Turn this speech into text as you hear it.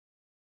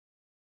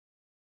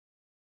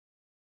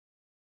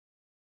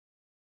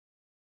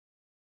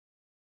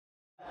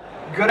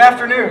Good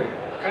afternoon.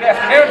 Good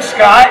afternoon,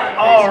 Scott.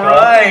 All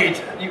right.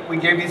 We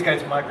gave these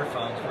guys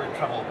microphones. We're in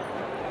trouble.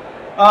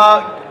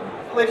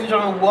 Ladies and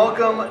gentlemen,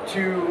 welcome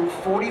to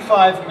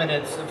 45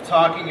 minutes of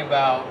talking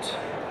about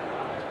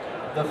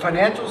the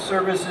financial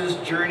services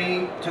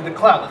journey to the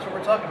cloud. That's what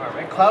we're talking about,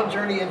 right? Cloud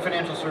journey in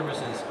financial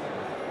services.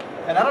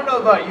 And I don't know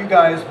about you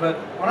guys, but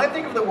when I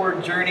think of the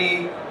word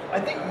journey, I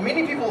think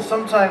many people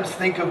sometimes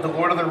think of the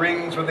Lord of the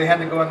Rings where they had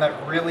to go on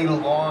that really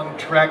long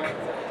trek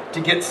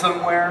to get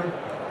somewhere.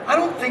 I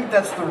don't think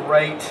that's the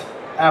right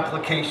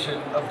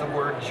application of the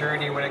word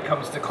journey when it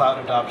comes to cloud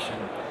adoption.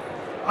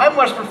 I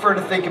much prefer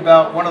to think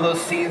about one of those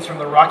scenes from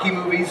the Rocky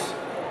movies.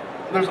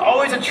 There's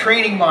always a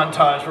training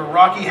montage where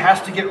Rocky has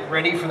to get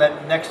ready for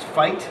that next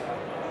fight.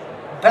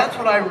 That's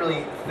what I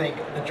really think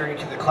the journey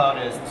to the cloud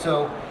is. And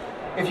so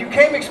if you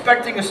came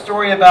expecting a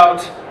story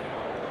about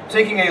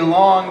taking a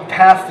long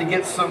path to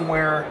get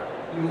somewhere,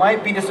 you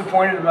might be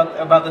disappointed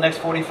about the next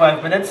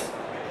 45 minutes.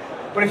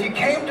 But if you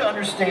came to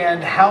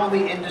understand how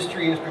the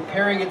industry is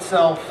preparing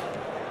itself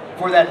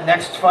for that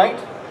next fight,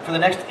 for the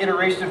next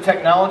iteration of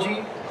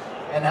technology,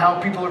 and how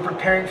people are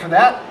preparing for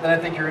that, then I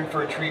think you're in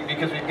for a treat,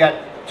 because we've got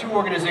two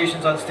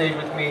organizations on stage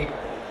with me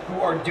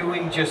who are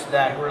doing just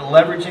that, who are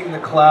leveraging the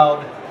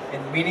cloud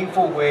in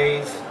meaningful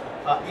ways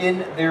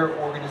in their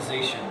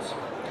organizations.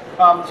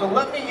 So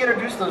let me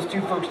introduce those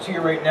two folks to you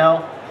right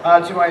now.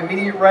 To my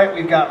immediate right,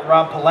 we've got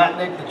Rob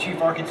Palatnik, the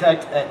Chief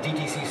Architect at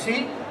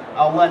DTCC.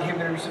 I'll let him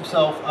introduce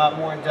himself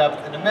more in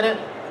depth in a minute.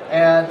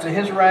 And to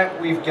his right,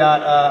 we've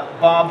got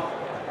Bob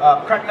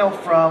Cracknell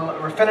from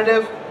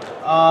Refinitiv,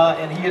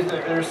 and he is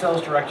their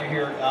sales director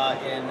here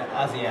in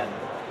ASEAN.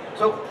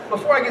 So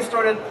before I get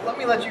started, let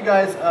me let you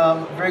guys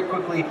very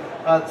quickly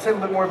say a little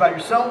bit more about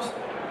yourselves,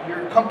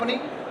 your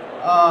company,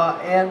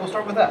 and we'll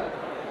start with that.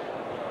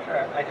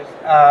 Sure.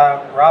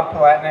 Rob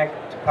Palatnik,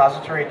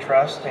 Depository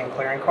Trust and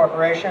Clearing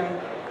Corporation.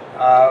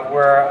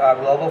 We're a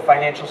global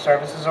financial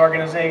services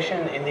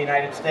organization in the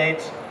United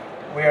States.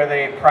 We are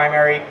the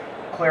primary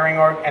clearing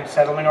and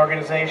settlement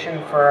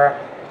organization for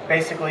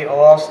basically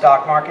all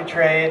stock market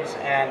trades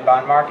and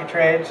bond market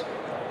trades.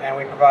 And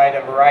we provide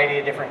a variety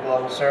of different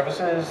global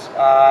services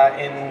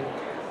in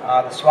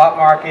the swap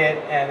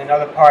market and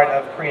another part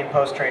of pre- and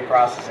post-trade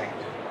processing.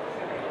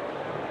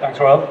 Thanks,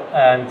 Rob,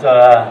 and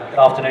good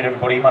afternoon,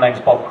 everybody. My name's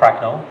Bob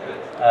Cracknell.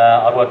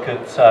 I work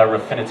at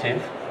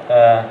Refinitiv.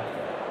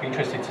 Be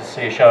interested to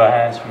see a show of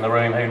hands from the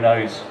room who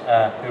knows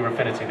who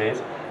Refinitiv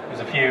is. There's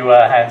a few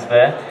hands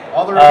there.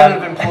 All the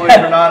Refinitiv employees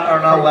are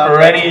not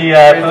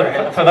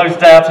allowed. For those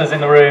doubters in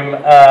the room,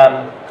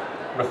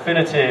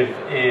 Refinitiv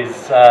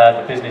is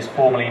the business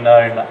formerly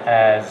known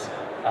as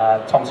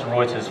Thomson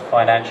Reuters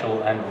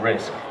Financial and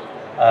Risk.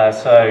 I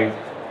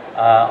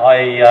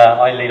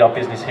lead our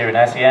business here in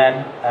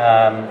ASEAN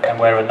and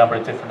wear a number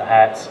of different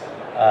hats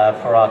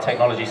for our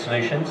technology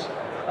solutions.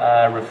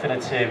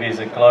 Refinitiv is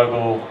a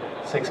global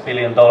 $6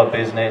 billion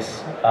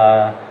business,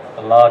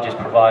 the largest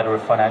provider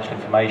of financial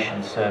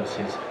information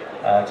services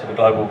to the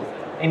global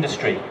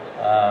industry.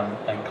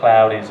 And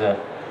cloud is an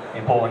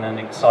important and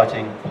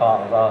exciting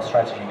part of our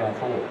strategy going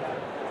forward.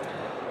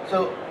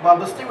 So, Bob,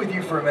 let's stay with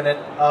you for a minute.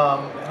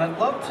 And I'd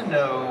love to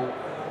know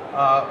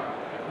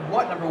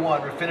what, number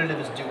one, Refinitiv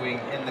is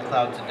doing in the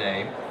cloud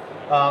today,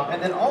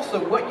 and then also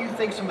what you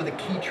think some of the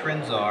key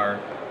trends are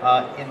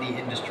in the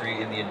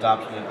industry in the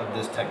adoption of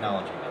this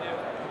technology.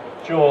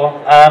 Sure.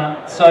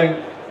 So,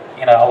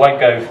 I won't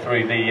go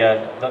through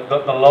the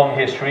long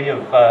history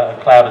of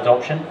cloud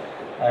adoption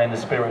in the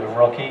spirit of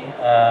Rocky.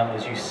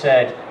 As you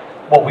said,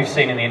 what we've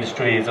seen in the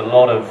industry is a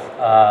lot of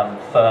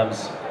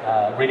firms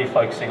really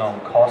focusing on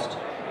cost,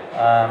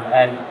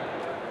 and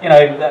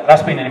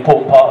that's been an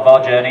important part of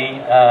our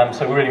journey.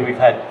 So really we've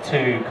had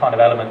two kind of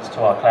elements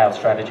to our cloud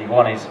strategy.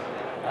 One is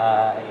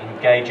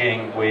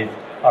engaging with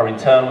our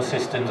internal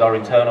systems, our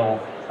internal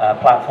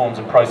platforms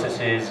and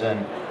processes,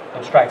 and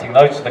abstracting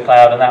those to the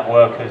cloud, and that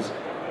work has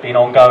been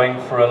ongoing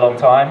for a long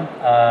time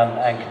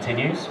and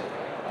continues.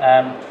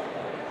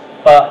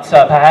 But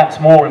perhaps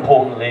more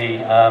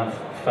importantly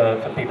for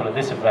people at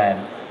this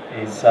event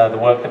is the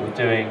work that we're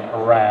doing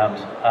around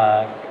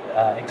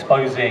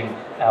exposing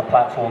our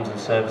platforms and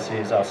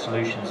services, our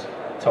solutions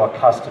to our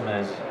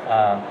customers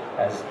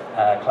as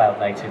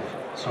cloud-native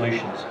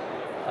solutions.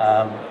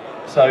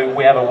 So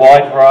we have a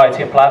wide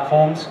variety of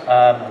platforms,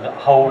 and a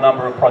whole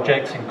number of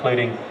projects,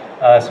 including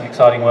some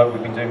exciting work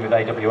we've been doing with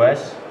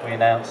AWS. We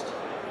announced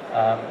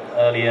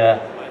earlier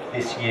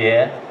this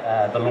year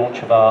the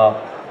launch of our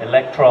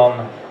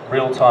Electron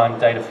real-time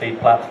data feed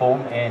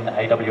platform in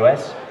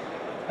AWS.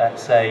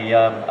 That's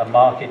a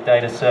market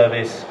data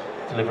service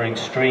delivering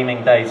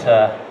streaming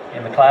data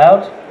in the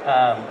cloud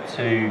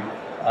to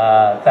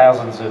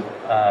thousands of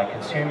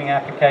consuming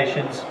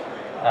applications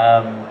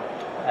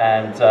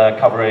and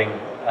covering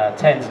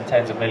tens and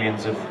tens of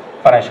millions of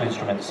financial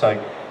instruments. So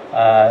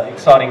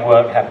exciting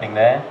work happening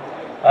there.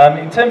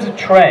 In terms of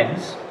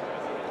trends,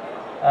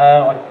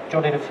 I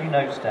jotted a few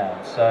notes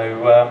down, so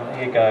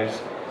here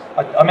goes.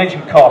 I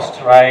mentioned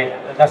cost, right?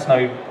 That's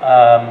no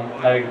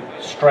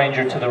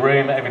stranger to the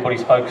room.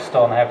 Everybody's focused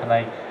on how can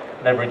they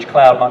leverage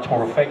cloud much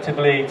more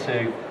effectively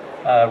to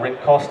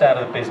rip cost out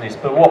of the business.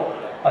 But what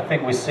I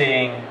think we're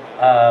seeing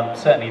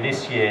certainly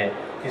this year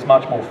is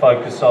much more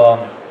focus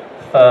on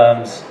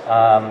firms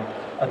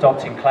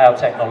adopting cloud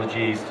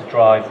technologies to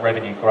drive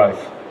revenue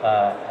growth,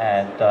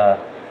 and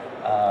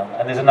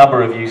there's a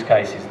number of use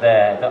cases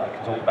there that I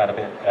can talk about a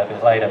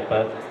bit later.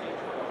 But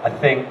I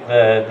think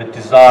the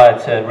desire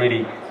to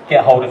really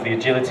get hold of the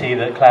agility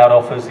that cloud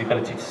offers, the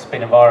ability to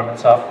spin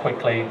environments up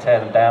quickly, tear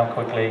them down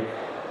quickly,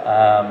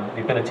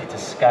 the ability to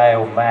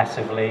scale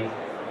massively.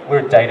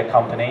 We're a data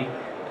company,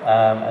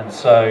 and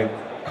so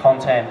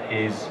content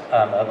is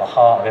at the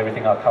heart of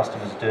everything our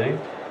customers do.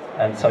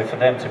 And so for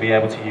them to be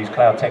able to use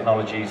cloud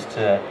technologies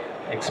to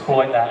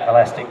exploit that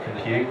elastic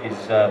compute is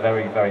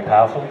very, very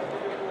powerful.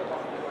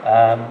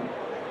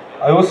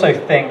 I also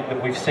think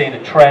that we've seen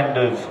a trend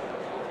of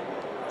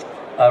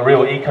a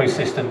real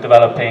ecosystem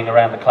developing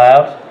around the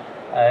cloud.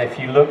 If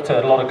you looked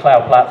at a lot of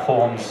cloud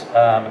platforms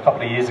a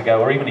couple of years ago,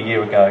 or even a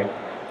year ago,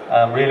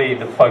 really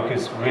the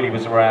focus really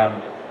was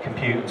around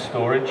compute and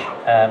storage.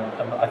 And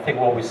I think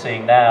what we're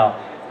seeing now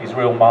is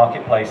real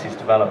marketplaces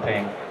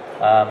developing,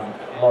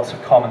 lots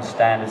of common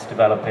standards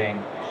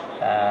developing,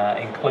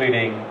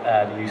 including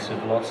the use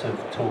of lots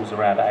of tools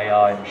around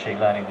AI and machine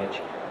learning,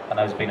 which I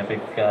know has been a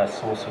big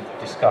source of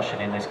discussion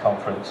in this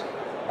conference.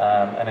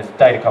 And as a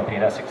data company,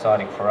 that's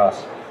exciting for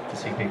us to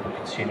see people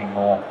consuming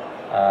more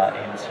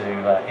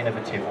into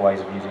innovative ways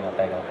of using our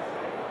data.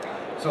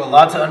 So a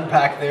lot to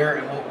unpack there,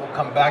 and we'll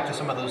come back to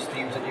some of those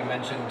themes that you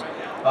mentioned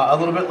a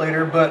little bit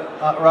later. But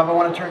Rob, I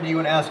want to turn to you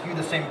and ask you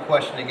the same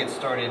question to get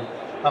started.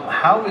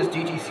 How is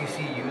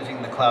DTCC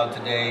using the cloud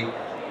today?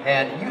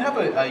 And you have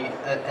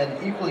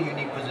an equally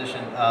unique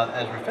position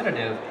as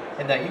Refinitiv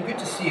in that you get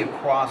to see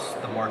across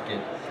the market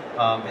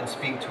and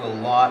speak to a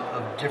lot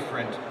of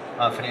different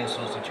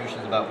financial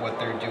institutions about what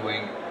they're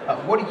doing.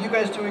 What are you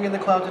guys doing in the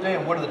cloud today,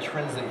 and what are the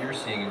trends that you're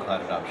seeing in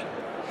cloud adoption?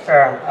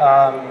 Sure.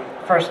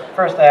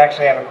 First, I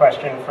actually have a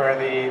question for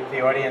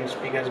the audience,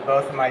 because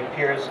both of my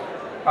peers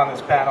on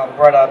this panel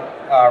brought up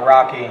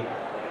Rocky.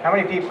 How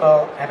many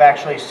people have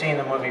actually seen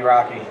the movie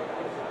Rocky?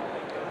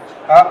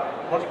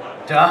 Look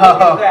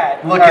at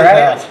that. Look at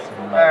that.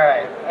 All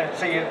right.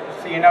 So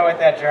you know what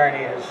that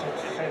journey is.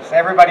 It's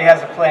everybody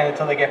has a plan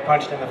until they get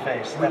punched in the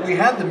face. We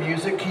had the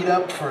music keyed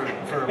up for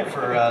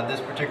this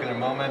particular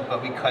moment,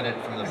 but we cut it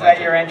from the budget. Is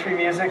that your entry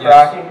music,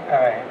 Yes. Rocky?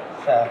 All right.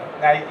 So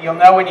now you'll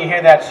know when you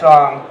hear that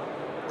song,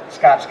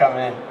 Scott's coming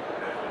in.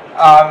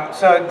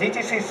 So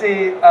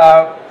DTCC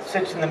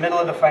sits in the middle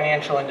of the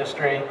financial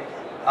industry,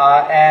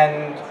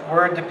 and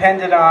we're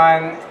dependent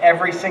on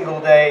every single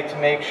day to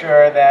make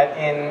sure that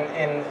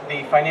in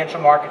the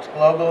financial markets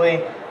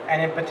globally,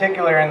 and in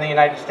particular in the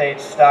United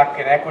States stock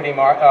and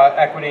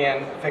equity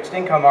and fixed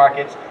income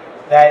markets,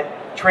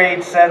 that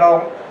trades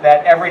settle,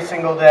 that every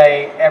single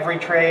day, every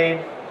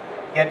trade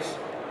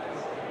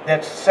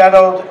that's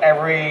settled,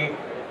 every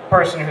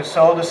person who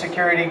sold a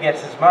security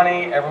gets his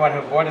money, everyone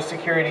who bought a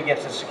security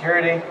gets his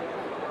security,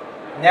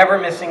 never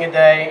missing a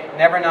day,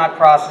 never not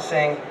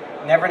processing,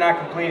 never not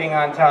completing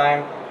on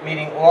time,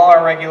 meeting all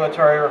our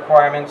regulatory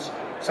requirements.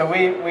 So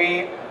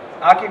we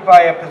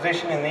occupy a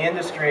position in the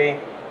industry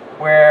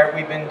where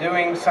we've been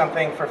doing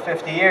something for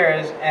 50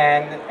 years,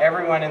 and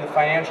everyone in the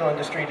financial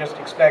industry just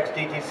expects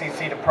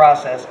DTCC to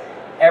process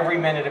every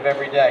minute of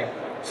every day.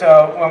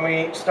 So when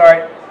we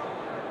start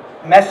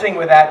messing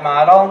with that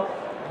model,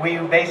 we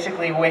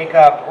basically wake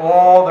up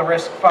all the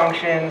risk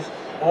functions,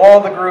 all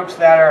the groups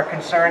that are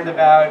concerned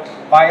about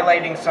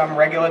violating some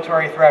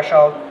regulatory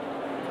threshold.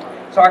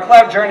 So our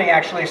cloud journey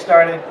actually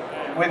started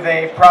with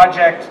a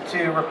project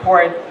to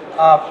report.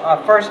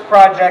 First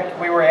project,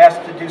 we were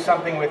asked to do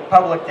something with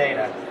public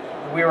data.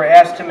 We were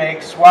asked to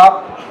make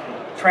swap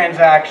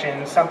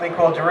transactions, something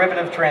called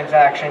derivative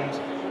transactions,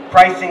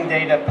 pricing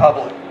data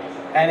public.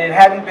 And it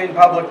hadn't been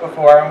public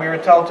before, and we were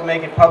told to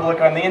make it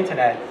public on the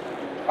internet.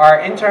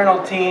 Our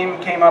internal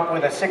team came up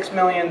with a $6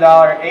 million,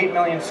 8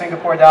 million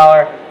Singapore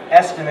dollar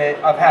estimate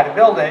of how to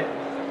build it.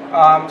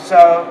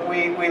 So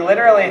we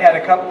literally had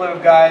a couple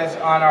of guys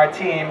on our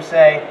team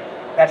say,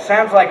 that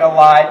sounds like a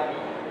lot.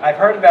 I've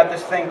heard about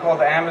this thing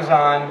called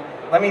Amazon.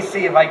 Let me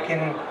see if I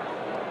can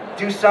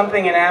do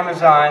something in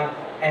Amazon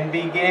and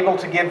be able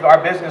to give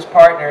our business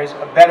partners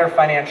a better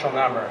financial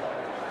number.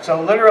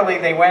 So literally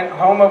they went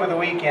home over the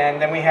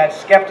weekend, and we had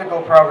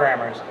skeptical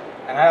programmers.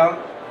 And I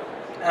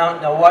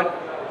don't know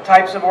what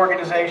types of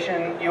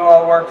organization you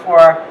all work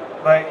for,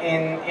 but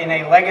in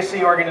a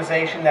legacy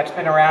organization that's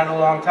been around a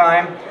long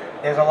time,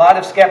 there's a lot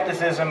of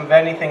skepticism of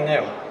anything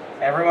new.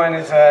 Everyone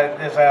there's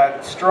a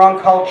strong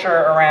culture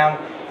around,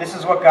 this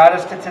is what got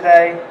us to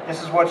today,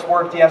 this is what's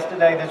worked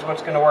yesterday, this is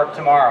what's going to work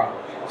tomorrow.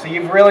 So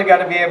you've really got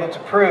to be able to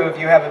prove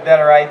you have a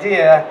better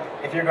idea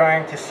if you're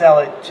going to sell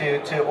it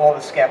to all the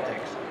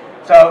skeptics.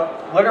 So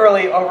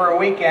literally over a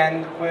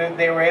weekend,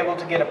 they were able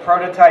to get a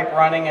prototype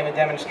running and a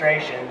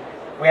demonstration.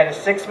 We had a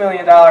 $6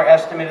 million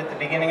estimate at the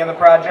beginning of the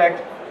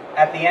project.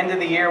 At the end of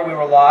the year, we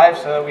were live.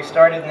 So we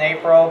started in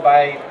April.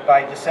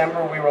 By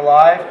December, we were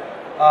live.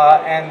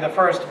 And the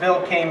first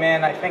bill came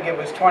in, I think it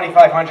was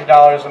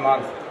 $2,500 a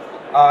month.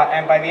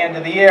 And by the end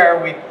of the year,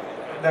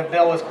 the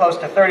bill was close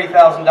to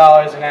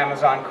 $30,000 in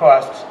Amazon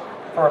costs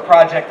for a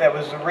project that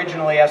was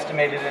originally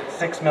estimated at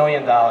 $6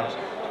 million.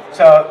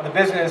 So the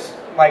business,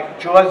 like,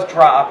 jaws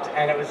dropped,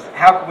 and it was,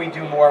 how can we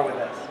do more with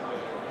this?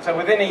 So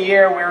within a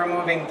year, we were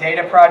moving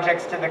data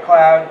projects to the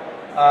cloud.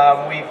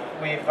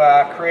 We've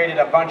created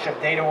a bunch of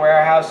data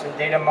warehouse and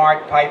data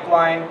mart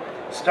pipeline,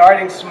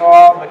 starting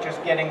small, but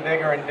just getting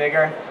bigger and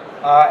bigger.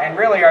 And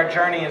really, our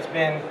journey has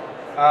been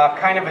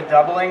kind of a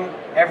doubling.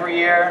 Every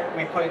year,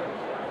 we put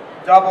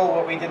double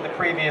what we did the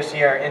previous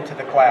year into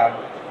the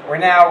cloud. We're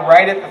now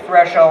right at the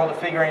threshold of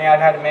figuring out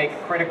how to make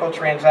critical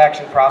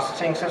transaction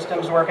processing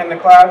systems work in the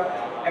cloud.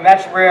 And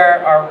that's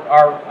where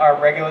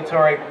our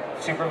regulatory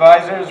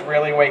supervisors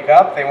really wake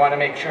up. They want to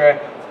make sure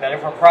that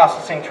if we're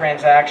processing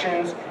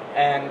transactions,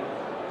 and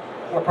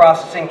we're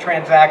processing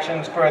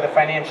transactions for the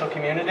financial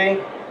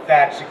community,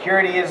 that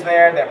security is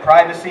there, that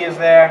privacy is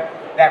there,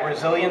 that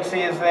resiliency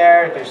is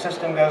there. If their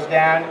system goes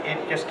down,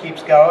 it just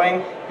keeps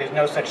going. There's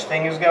no such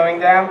thing as going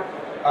down.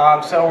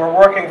 So we're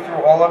working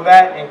through all of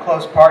that in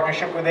close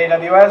partnership with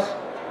AWS.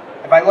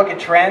 If I look at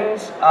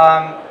trends,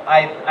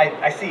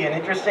 I see an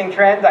interesting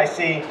trend. I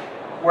see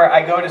where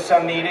I go to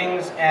some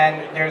meetings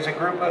and there's a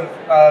group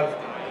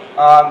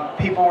of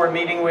people we're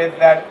meeting with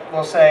that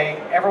will say,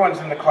 everyone's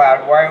in the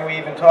cloud, why are we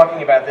even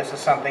talking about this as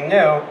something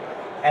new?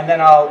 And then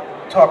I'll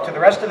talk to the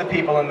rest of the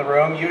people in the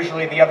room,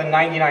 usually the other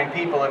 99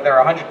 people, if there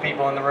are 100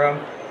 people in the room,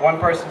 one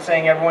person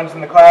saying everyone's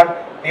in the cloud,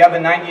 the other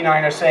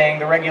 99 are saying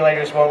the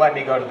regulators won't let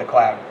me go to the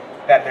cloud.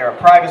 That there are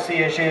privacy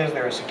issues,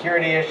 there are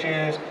security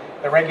issues,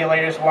 the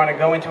regulators want to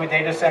go into a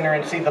data center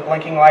and see the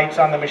blinking lights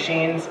on the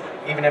machines,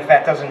 even if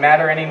that doesn't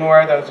matter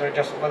anymore. Those are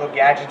just little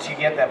gadgets you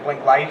get that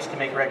blink lights to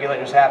make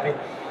regulators happy.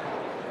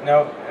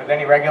 No? Are there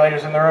any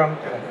regulators in the room?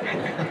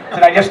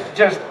 Did I just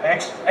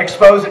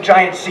expose a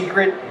giant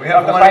secret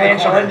of the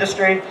financial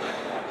industry?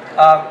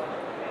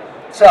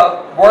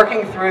 So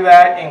working through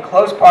that in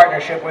close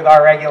partnership with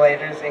our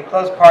regulators, in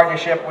close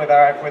partnership with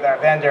our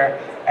vendor,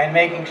 and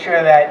making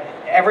sure that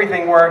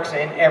everything works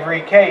in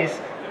every case,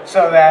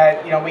 so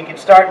that we could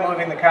start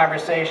moving the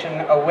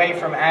conversation away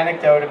from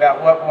anecdote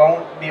about what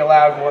won't be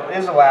allowed and what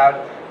is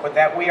allowed, but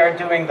that we are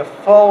doing the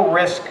full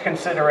risk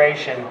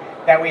consideration,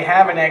 that we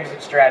have an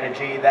exit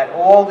strategy, that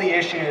all the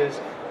issues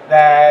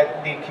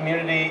that the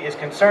community is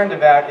concerned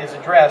about is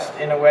addressed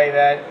in a way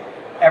that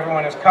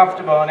everyone is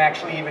comfortable and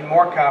actually even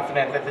more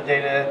confident that the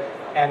data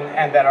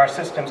and that our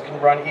systems can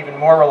run even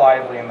more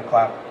reliably in the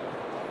cloud.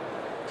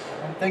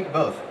 Thank you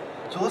both.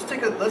 So let's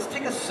take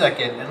a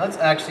second and let's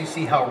actually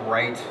see how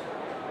right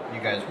you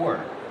guys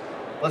were.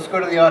 Let's go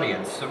to the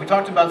audience. So we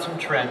talked about some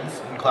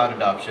trends in cloud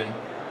adoption.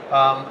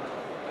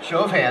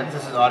 Show of hands,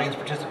 this is audience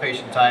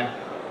participation time.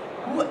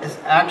 Who is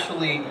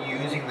actually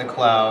using the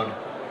cloud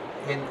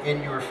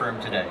in your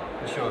firm today?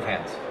 A show of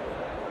hands.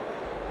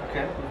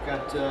 Okay, we've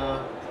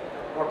got...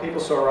 More people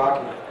saw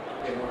Rocky.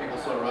 Yeah, more people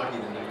saw Rocky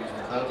than they're using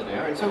the cloud today.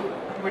 All right, so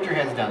put your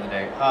hands down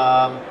today.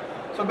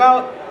 So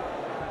about,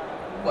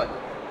 what,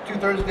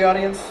 2/3 of the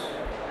audience?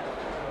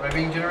 Am I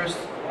being generous?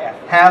 Yeah.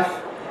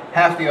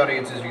 Half the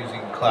audience is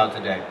using cloud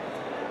today.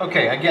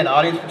 Okay, again,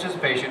 audience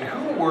participation.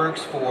 Who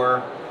works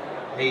for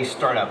a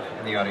startup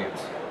in the audience?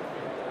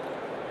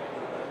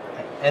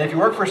 And if you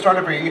work for a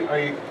startup, are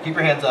you keep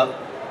your hands up.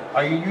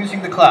 Are you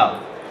using the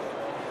cloud?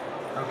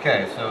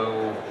 Okay,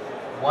 so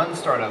one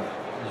startup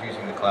is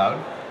using the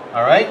cloud.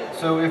 All right,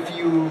 so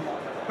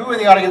who in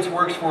the audience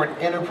works for an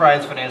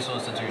enterprise financial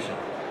institution?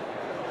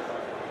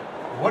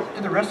 What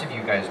do the rest of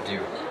you guys do?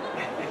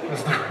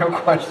 That's the real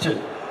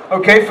question.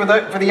 Okay, for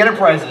the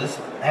enterprises,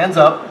 hands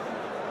up.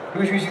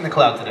 Who's using the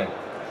cloud today?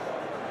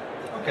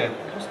 Okay,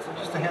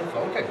 just a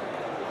handful. Okay,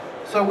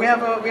 so we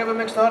have a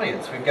mixed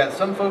audience. We've got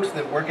some folks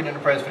that work in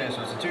enterprise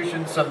financial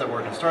institutions, some that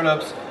work in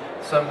startups,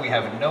 some we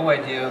have no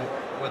idea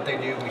what they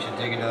do. We should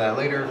dig into that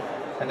later.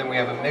 And then we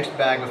have a mixed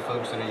bag of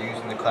folks that are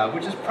using the cloud,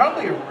 which is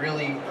probably a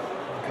really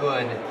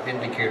good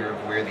indicator of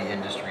where the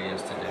industry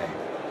is today.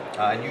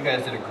 And you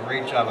guys did a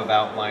great job of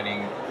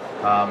outlining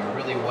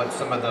really what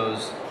some of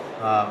those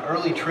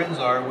early trends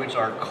are, which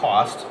are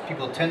cost.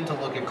 People tend to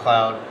look at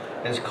cloud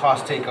as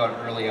cost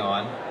takeout early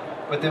on.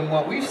 But then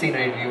what we've seen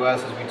at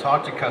AWS is we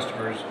talk to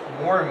customers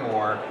more and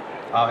more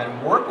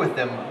and work with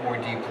them more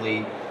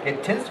deeply.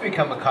 It tends to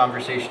become a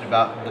conversation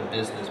about the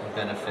business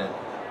benefit,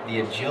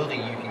 the agility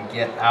you can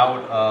get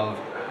out of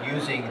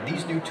using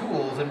these new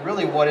tools and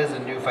really what is a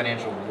new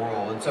financial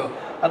world. And so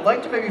I'd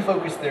like to maybe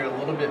focus there a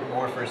little bit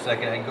more for a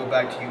second and go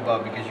back to you,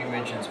 Bob, because you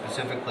mentioned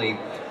specifically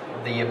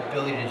the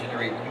ability to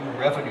generate new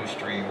revenue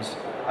streams.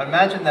 I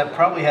imagine that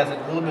probably has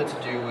a little bit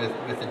to do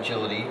with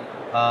agility.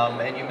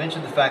 And you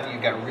mentioned the fact that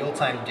you've got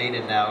real-time data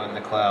now in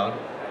the cloud.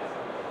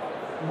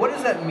 What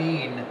does that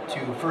mean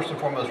to, first and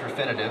foremost,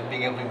 Refinitiv,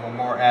 being able to be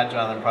more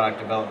agile in product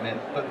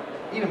development, but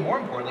even more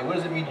importantly, what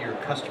does it mean to your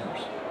customers?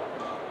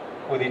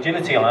 Well, the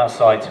agility on our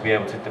side to be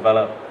able to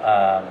develop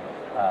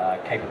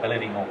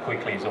capability more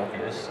quickly is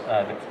obvious.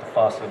 The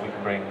faster we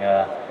can bring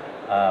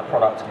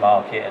product to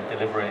market and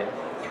deliver it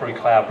through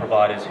cloud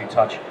providers who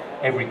touch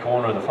every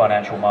corner of the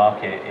financial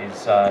market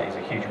is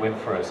a huge win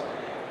for us.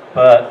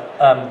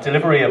 But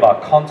delivery of our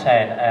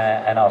content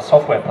and our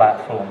software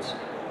platforms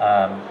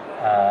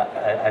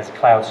as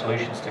cloud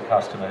solutions to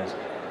customers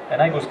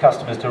enables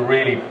customers to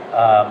really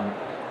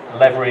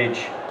leverage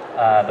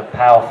the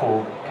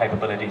powerful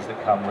capabilities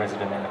that come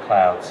resident in the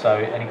cloud. So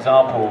an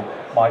example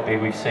might be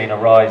we've seen a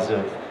rise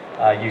of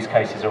use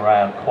cases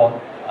around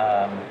quant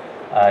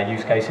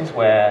use cases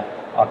where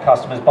our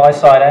customers, buy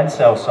side and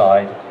sell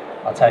side,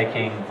 are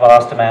taking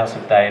vast amounts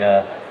of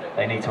data.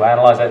 They need to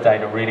analyze that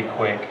data really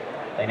quick.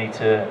 They need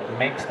to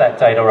mix that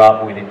data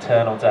up with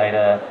internal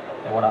data.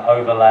 They want to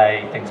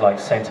overlay things like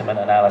sentiment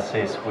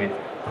analysis with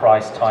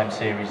price time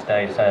series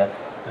data,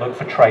 look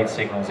for trade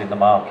signals in the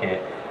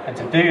market. And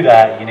to do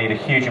that, you need a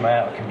huge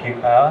amount of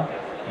compute power.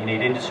 You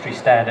need industry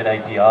standard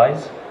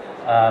APIs.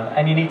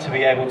 And you need to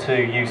be able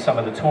to use some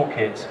of the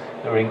toolkits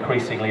that are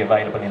increasingly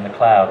available in the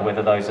cloud,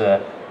 whether those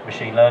are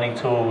machine learning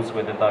tools,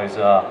 whether those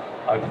are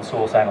open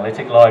source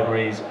analytic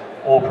libraries,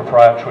 or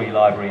proprietary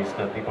libraries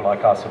that people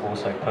like us have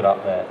also put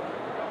up there.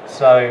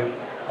 So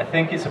I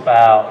think it's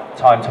about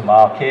time to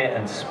market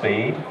and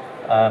speed.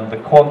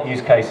 The quant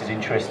use case is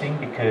interesting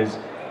because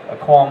a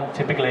quant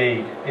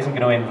typically isn't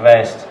going to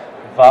invest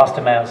vast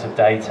amounts of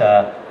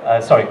data,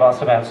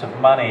 vast amounts of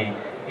money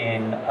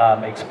in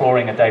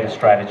exploring a data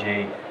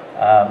strategy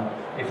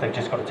if they've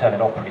just got to turn it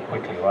off pretty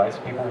quickly, right? So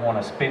people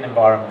want to spin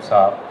environments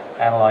up,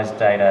 analyze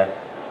data,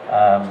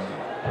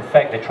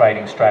 perfect their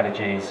trading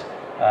strategies,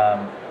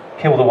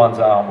 kill the ones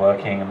that aren't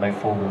working and move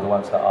forward with the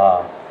ones that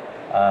are.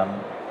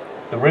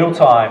 The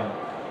real-time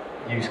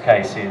use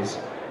cases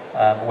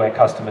where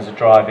customers are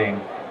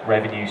driving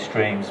revenue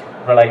streams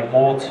relate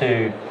more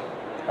to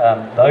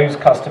those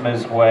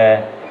customers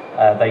where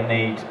they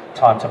need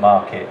time to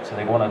market. So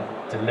they want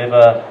to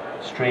deliver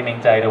streaming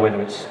data, whether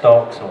it's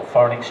stocks or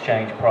foreign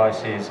exchange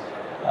prices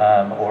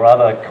or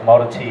other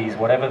commodities,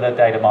 whatever the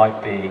data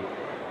might be,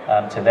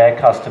 to their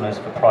customers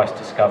for price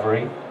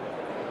discovery.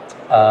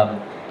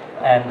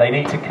 And they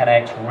need to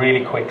connect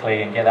really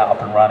quickly and get that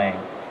up and running.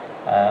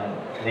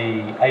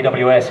 The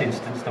AWS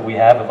instance that we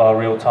have of our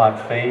real-time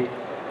feed,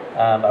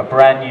 a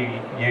brand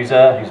new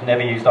user who's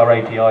never used our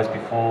APIs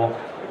before,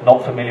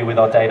 not familiar with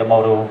our data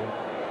model,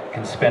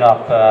 can spin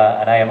up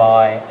an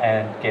AMI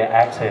and get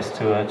access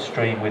to a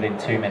stream within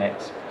 2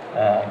 minutes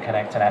and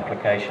connect an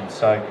application.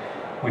 So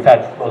we've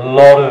had a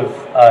lot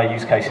of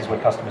use cases where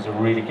customers are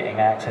really getting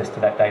access to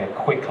that data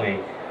quickly,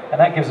 and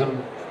that gives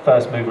them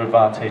first mover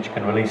advantage,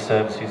 can release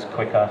services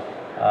quicker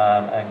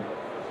and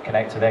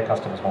connect to their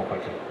customers more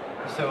quickly.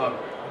 So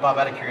Bob,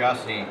 out of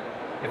curiosity,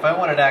 if I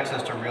wanted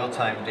access to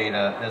real-time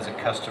data as a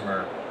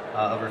customer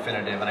of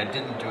Refinitiv and I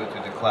didn't do it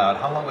through the cloud,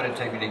 how long would it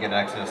take me to get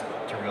access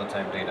to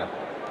real-time data?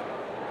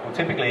 Well,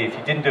 typically, if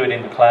you didn't do it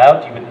in the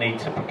cloud, you would need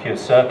to procure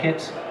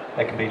circuits.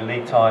 There can be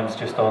lead times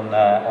just on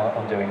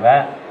doing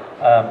that.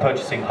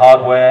 Purchasing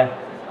hardware,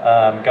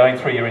 going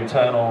through your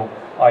internal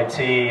IT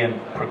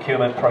and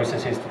procurement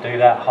processes to do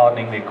that,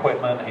 hardening the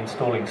equipment,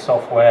 installing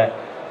software,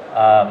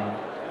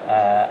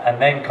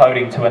 and then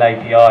coding to an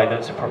API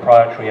that's a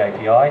proprietary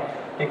API.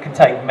 It can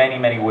take many,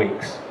 many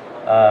weeks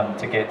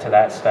to get to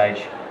that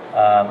stage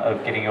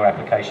of getting your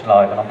application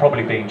live, and I'm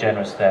probably being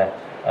generous there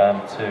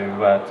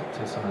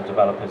to some of the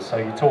developers. So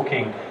you're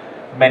talking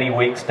many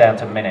weeks down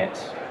to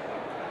minutes.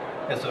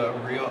 Yeah, so a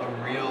real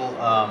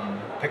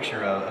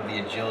picture of the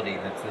agility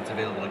that's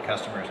available to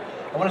customers.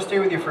 I want to stay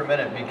with you for a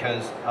minute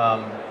because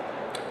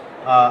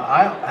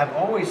I have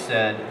always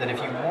said that if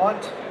you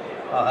want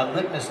a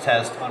litmus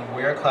test on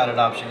where cloud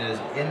adoption is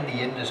in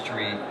the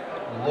industry,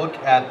 look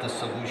at the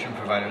solution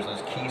providers,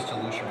 those key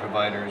solution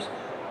providers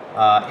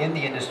in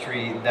the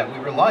industry that we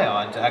rely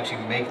on to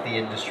actually make the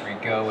industry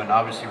go. And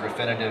obviously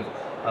Refinitiv,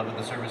 with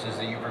the services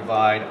that you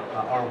provide,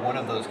 are one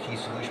of those key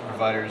solution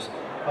providers.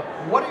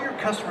 What are your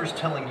customers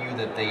telling you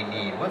that they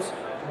need?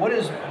 What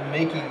is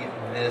making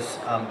this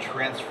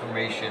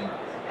transformation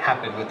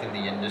happen within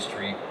the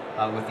industry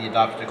with the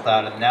adoption of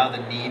cloud and now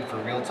the need for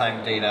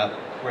real-time data,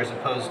 whereas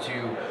opposed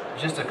to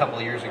just a couple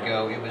of years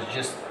ago, it was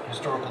just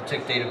historical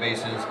tick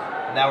databases.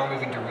 Now we're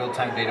moving to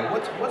real-time data.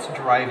 What's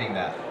driving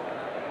that?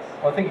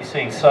 Well, I think you're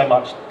seeing so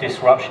much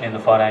disruption in the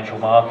financial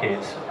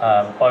markets,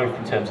 both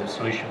in terms of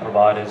solution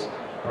providers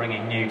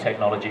bringing new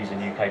technologies and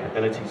new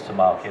capabilities to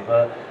market,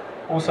 but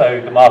also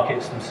the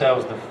markets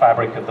themselves, the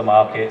fabric of the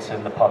markets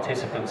and the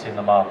participants in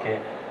the market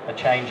are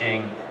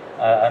changing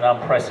an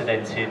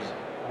unprecedented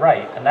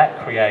rate, and that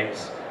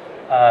creates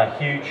a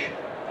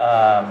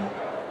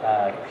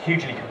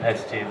hugely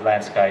competitive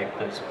landscape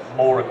that's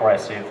more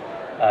aggressive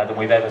than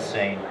we've ever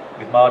seen,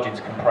 with margins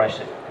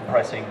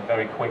compressing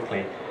very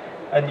quickly.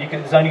 And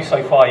there's only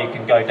so far you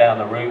can go down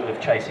the route of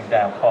chasing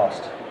down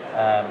cost,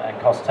 and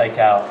cost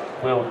takeout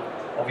will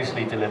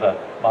obviously deliver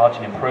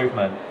margin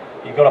improvement.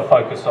 You've got to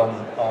focus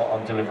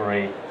on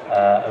delivery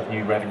of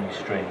new revenue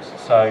streams.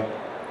 So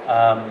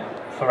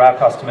for our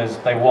customers,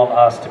 they want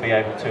us to be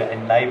able to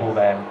enable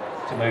them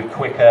to move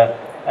quicker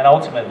and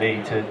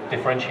ultimately to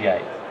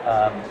differentiate.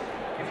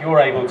 If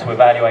you're able to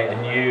evaluate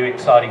a new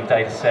exciting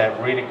data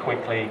set really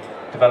quickly,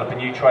 develop a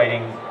new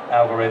trading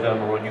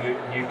algorithm or a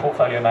new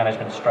portfolio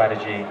management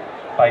strategy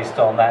based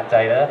on that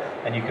data,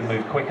 and you can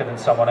move quicker than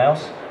someone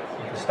else.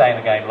 You can stay in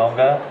the game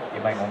longer.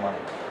 You make more money.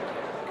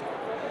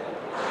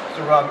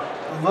 So Rob,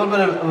 a little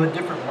bit of a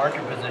different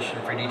market position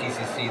for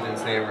DTCC than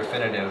say a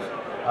Refinitiv.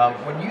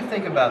 When you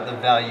think about the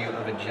value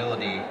of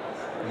agility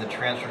and the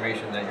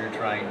transformation that you're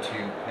trying to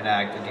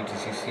enact at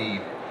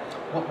DTCC,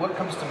 what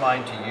comes to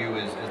mind to you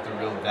as the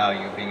real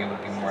value of being able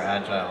to be more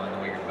agile in the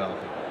way you're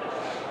developing?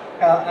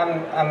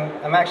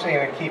 I'm actually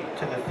going to keep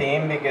to the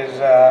theme because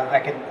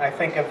I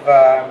think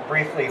of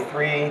briefly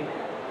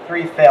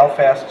three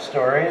fail-fast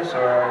stories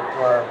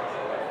or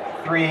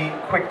three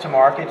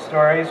quick-to-market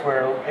stories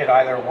where it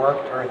either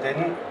worked or it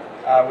didn't.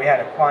 We had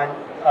a quant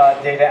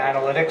data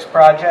analytics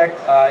project.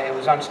 It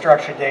was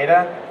unstructured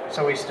data,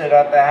 so we stood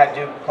up a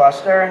Hadoop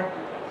cluster.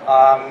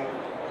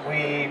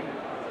 We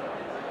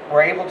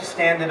were able to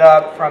stand it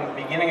up from the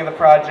beginning of the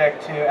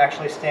project to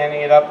actually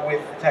standing it up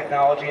with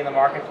technology in the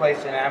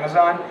marketplace in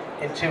Amazon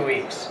in 2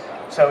 weeks.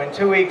 So in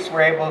 2 weeks,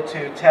 we're able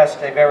to test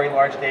a very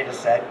large data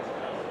set.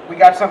 We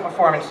got some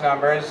performance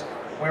numbers.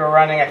 We were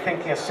running, I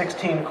think, a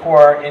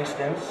 16-core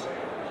instance.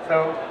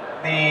 So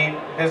the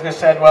business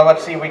said, well,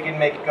 let's see if we can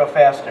make it go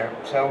faster.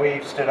 So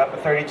we stood up a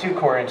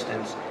 32-core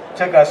instance. It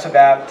took us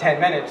about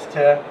 10 minutes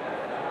to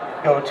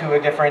go to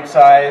a different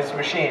size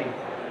machine.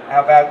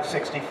 How about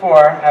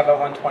 64? How about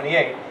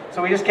 128?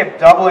 So we just kept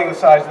doubling the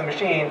size of the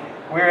machine.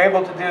 We were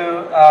able to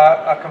do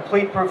a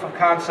complete proof of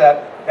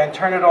concept, then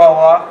turn it all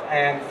off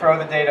and throw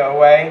the data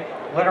away,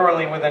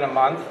 literally within a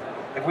month.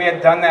 If we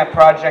had done that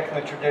project in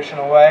the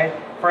traditional way,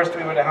 first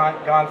we would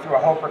have gone through a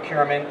whole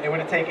procurement. It would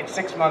have taken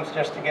 6 months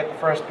just to get the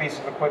first piece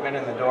of equipment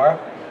in the door.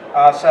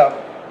 So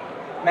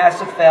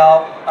massive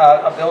fail,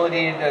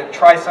 ability to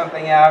try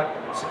something out,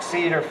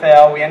 succeed or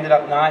fail. We ended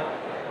up not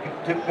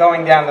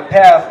going down the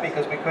path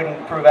because we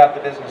couldn't prove out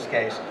the business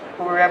case.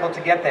 But we were able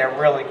to get there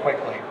really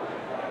quickly.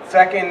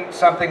 Second,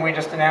 something we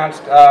just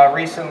announced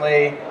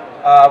recently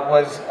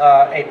was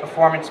a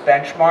performance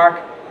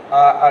benchmark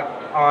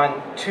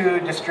on 2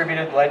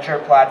 distributed ledger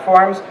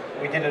platforms.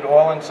 We did it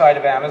all inside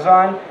of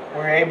Amazon. We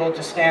were able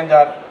to stand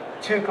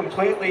up 2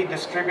 completely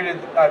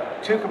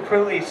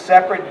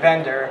separate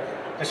vendor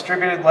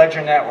distributed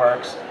ledger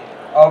networks,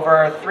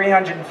 over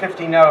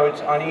 350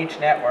 nodes on each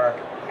network.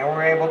 And we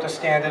were able to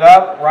stand it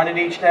up, run it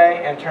each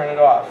day, and turn it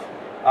off.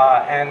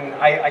 And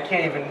I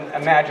can't even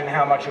imagine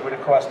how much it would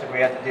have cost if we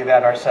had to do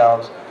that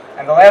ourselves.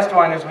 And the last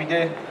one is we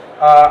did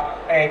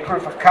a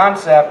proof of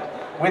concept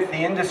with the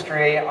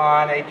industry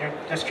on a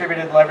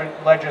distributed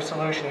ledger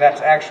solution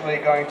that's actually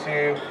going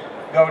to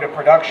go to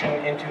production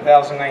in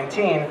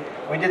 2019.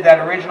 We did that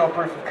original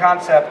proof of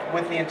concept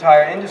with the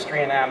entire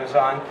industry in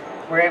Amazon.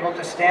 We were able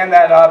to stand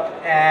that up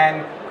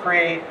and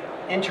create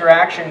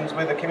interactions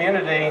with the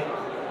community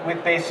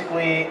with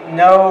basically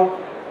no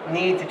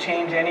need to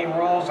change any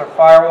rules or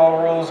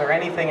firewall rules or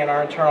anything in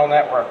our internal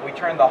network. We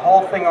turned the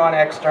whole thing on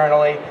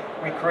externally.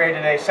 We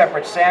created a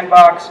separate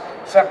sandbox,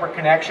 separate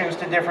connections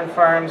to different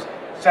firms,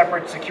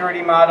 separate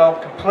security model,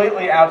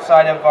 completely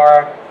outside of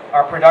our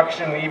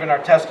production, even our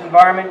test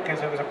environment,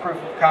 because it was a proof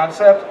of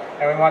concept,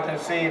 and we wanted to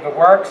see if it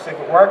works. If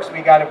it works,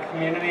 we got a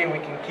community and we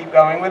can keep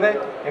going with it.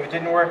 If it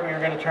didn't work, we were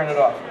going to turn it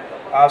off.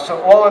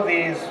 So all of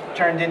these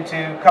turned into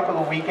a couple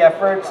of week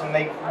efforts, and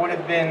they would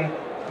have been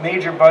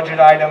major budget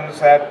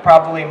items at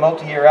probably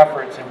multi-year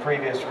efforts in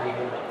previous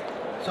review.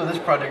 So this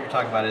project you're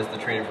talking about is the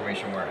Trade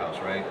Information Warehouse,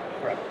 right?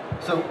 Right.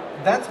 So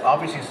that's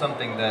obviously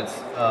something that's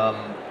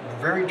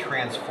very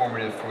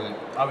transformative for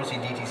obviously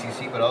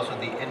DTCC, but also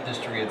the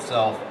industry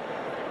itself.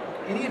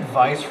 Any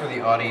advice for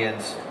the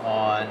audience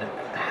on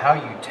how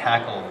you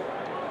tackle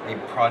a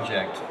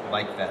project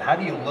like that? How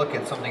do you look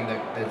at something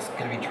that's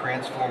going to be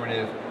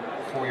transformative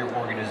for your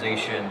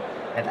organization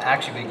and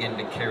actually begin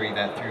to carry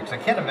that through? Because I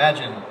can't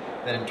imagine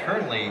that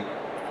internally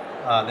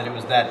that it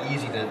was that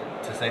easy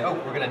to say, oh,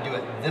 we're going to do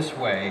it this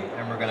way,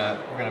 and we're going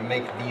to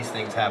make these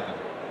things happen.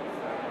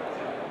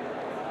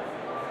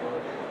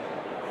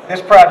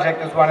 This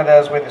project was one of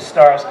those where the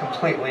stars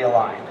completely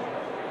aligned.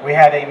 We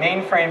had a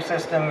mainframe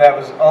system that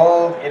was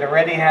old. It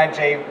already had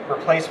a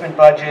replacement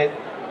budget.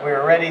 We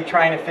were already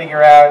trying to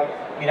figure out,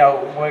 you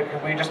know,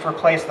 could we just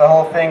replace the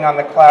whole thing on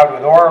the cloud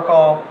with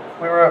Oracle?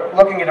 We were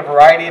looking at a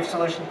variety of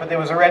solutions, but there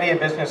was already a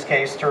business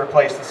case to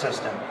replace the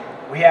system.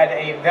 We had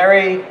a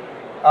very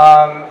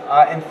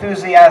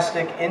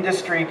enthusiastic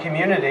industry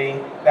community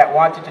that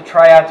wanted to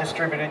try out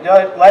distributed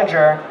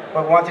ledger,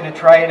 but wanted to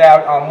try it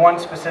out on one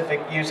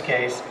specific use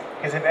case.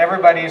 Because if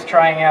everybody is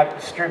trying out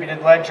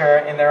distributed ledger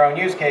in their own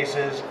use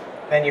cases,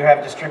 then you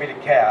have distributed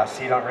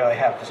chaos. You don't really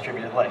have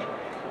distributed ledger.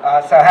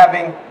 So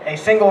having a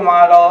single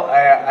model,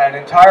 an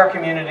entire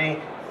community,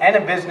 and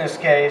a business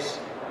case,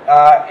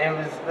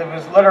 it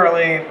was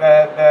literally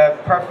the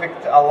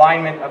perfect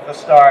alignment of the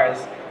stars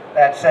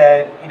that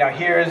said, you know,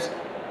 here's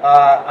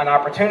an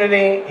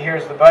opportunity,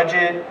 here's the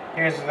budget,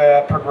 here's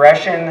the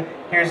progression,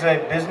 here's a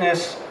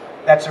business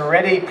that's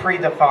already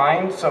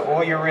predefined, so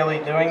all you're really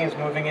doing is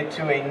moving it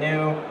to a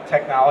new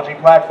technology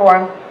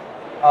platform.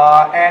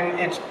 And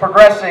it's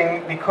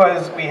progressing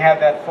because we have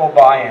that full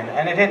buy-in.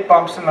 And it hit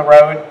bumps in the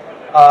road,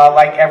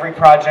 like every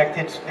project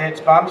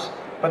hits bumps.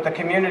 but the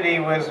community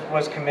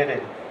was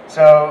committed.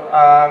 So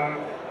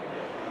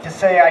to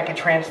say I could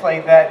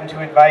translate that into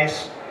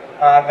advice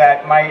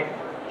that might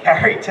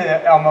carry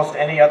to almost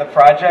any other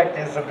project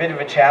is a bit of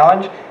a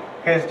challenge,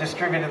 because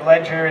distributed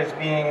ledger is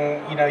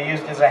being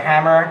used as a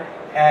hammer,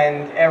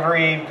 and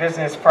every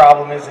business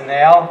problem is a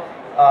nail,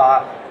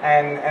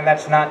 and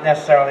that's not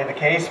necessarily the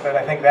case. But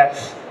I think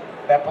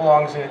that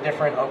belongs in a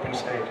different open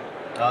stage.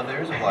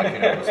 There is a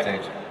blockchain open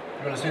stage.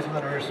 You want to say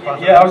something in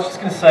response? Yeah, I was just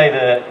going to say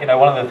that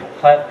one of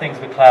the things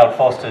the cloud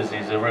fosters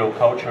is a real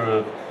culture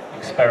of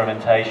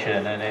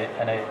experimentation, and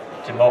it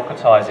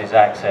democratizes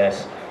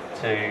access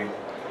to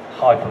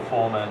high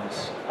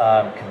performance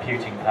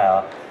computing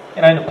power.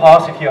 In the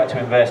past, if you had to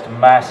invest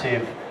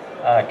massive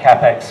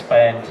capex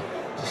spend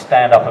to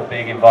stand up a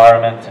big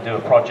environment to do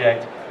a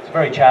project, it's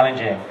very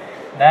challenging.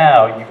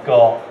 Now you've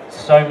got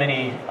so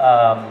many,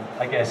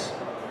 I guess,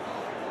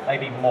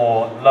 maybe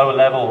more lower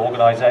level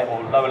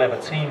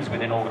teams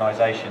within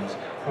organizations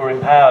who are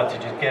empowered to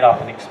just get up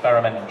and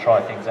experiment and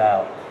try things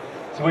out.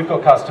 So we've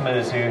got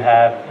customers who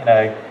have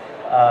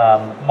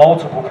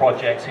multiple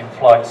projects in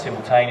flight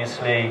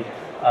simultaneously.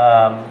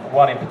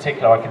 One in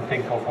particular I can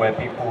think of where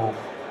people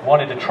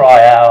wanted to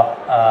try out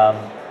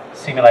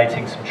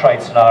simulating some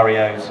trade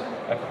scenarios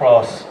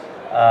across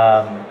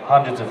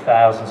hundreds of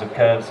thousands of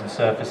curves and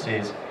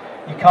surfaces.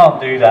 You can't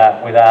do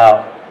that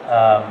without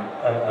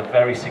a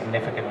very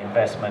significant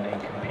investment in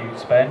compute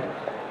spend.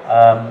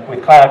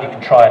 With cloud, you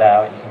can try it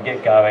out, you can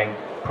get going,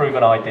 prove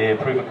an idea,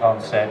 prove a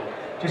concept,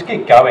 just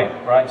get going,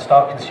 right?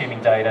 Start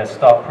consuming data,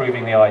 start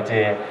proving the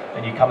idea,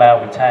 and you come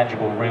out with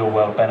tangible,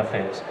 real-world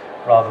benefits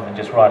rather than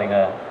just writing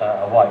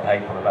a white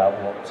paper about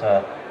what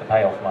the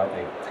payoff might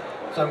be.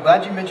 So I'm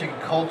glad you mentioned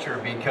culture,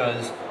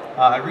 because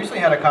I recently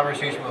had a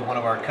conversation with one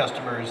of our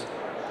customers,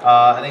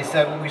 and they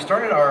said when we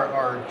started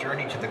our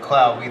journey to the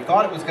cloud, we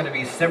thought it was going to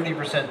be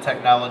 70%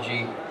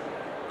 technology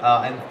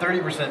and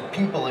 30%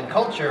 people and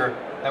culture,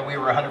 and we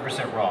were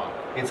 100% wrong.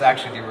 It's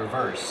actually the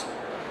reverse.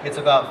 It's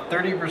about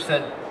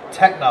 30%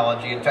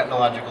 technology and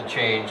technological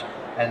change,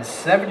 and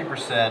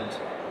 70%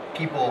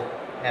 people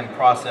and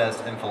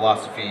process and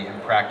philosophy and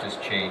practice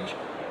change.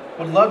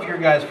 Would love your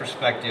guys'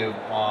 perspective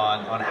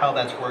on how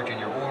that's worked in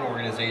your own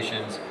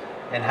organizations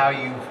and how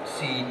you've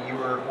seen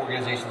your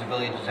organization's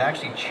ability to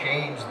actually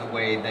change the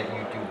way that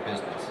you do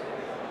business.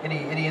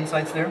 Any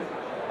insights there?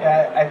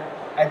 Yeah,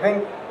 I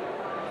think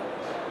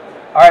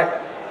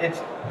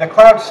the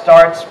cloud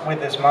starts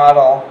with this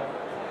model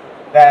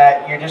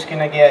that you're just going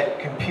to get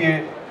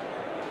compute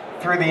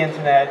through the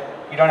internet.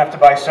 You don't have to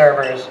buy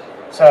servers.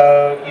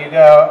 So you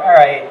go, all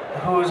right,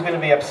 who's going to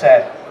be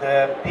upset?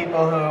 The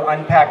people who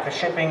unpack the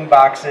shipping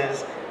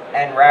boxes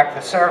and rack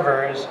the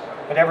servers,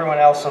 but everyone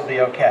else will be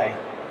okay.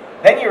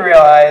 Then you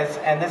realize,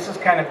 and this is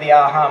kind of the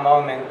aha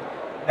moment,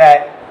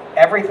 that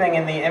everything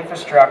in the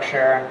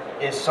infrastructure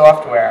is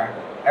software.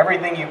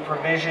 Everything you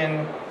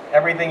provision,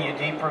 everything you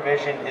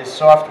deprovision is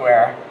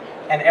software,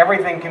 and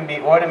everything can be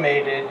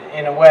automated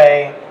in a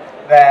way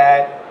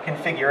that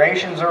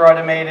configurations are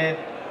automated,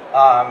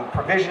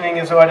 provisioning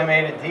is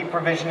automated,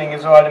 deprovisioning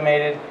is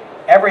automated.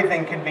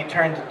 Everything can be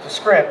turned into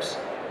scripts,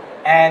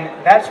 and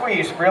that's where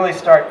you really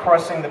start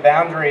crossing the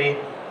boundary.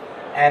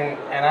 And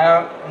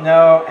I don't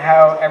know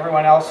how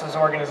everyone else's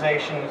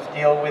organizations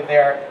deal with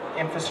their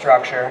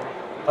infrastructure,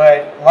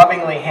 but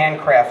lovingly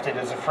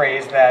handcrafted is a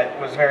phrase that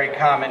was very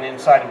common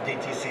inside of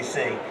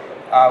DTCC.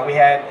 We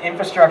had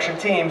infrastructure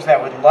teams that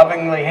would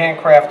lovingly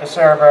handcraft a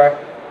server,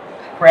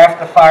 craft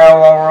the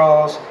firewall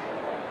rules,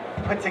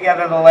 put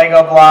together the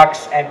Lego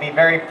blocks, and be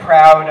very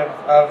proud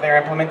of their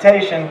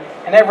implementation.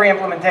 And every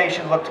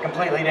implementation looked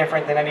completely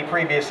different than any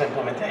previous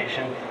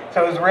implementation.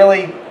 So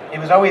it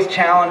was always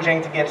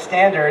challenging to get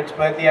standards,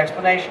 but the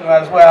explanation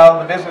was, well,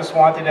 the business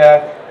wanted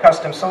a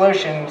custom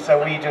solution,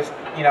 so we just,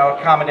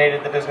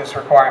 accommodated the business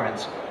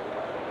requirements.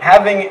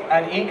 Having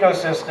an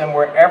ecosystem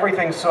where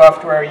everything's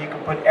software, you can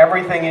put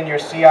everything in your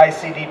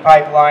CI/CD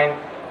pipeline,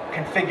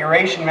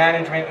 configuration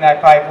management in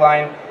that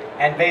pipeline,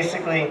 and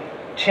basically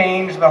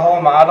change the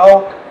whole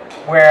model,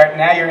 where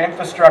now your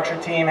infrastructure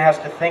team has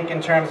to think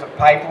in terms of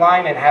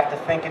pipeline and have to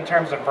think in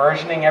terms of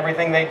versioning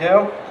everything they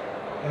do.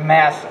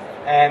 Massive.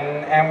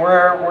 And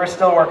we're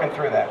still working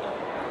through that.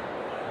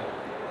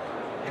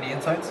 Any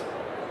insights?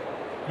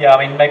 Yeah,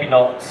 I mean, maybe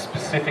not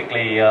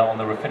specifically on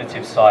the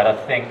Refinitiv side. I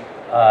think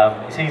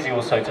it's easy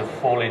also to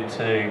fall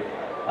into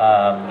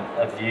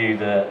a view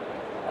that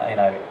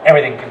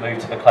everything can move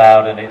to the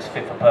cloud and it's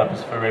fit for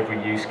purpose for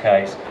every use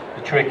case.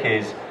 The trick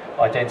is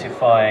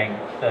identifying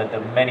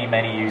the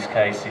many use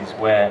cases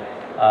where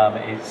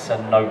it's a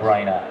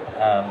no-brainer.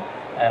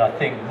 And I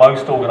think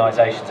most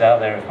organizations out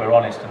there, if we're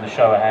honest, and the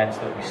show of hands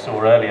that we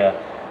saw earlier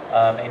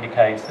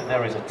indicates that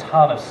there is a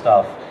ton of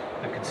stuff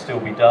that can still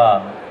be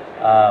done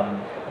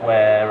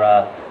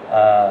where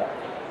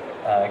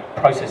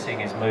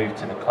processing is moved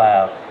to the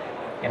cloud.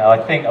 I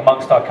think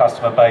amongst our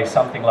customer base,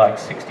 something like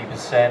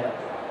 60%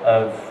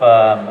 of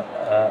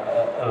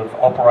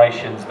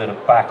operations that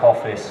are back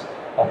office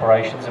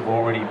operations have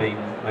already been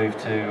moved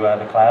to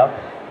the cloud.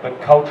 But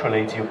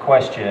culturally, to your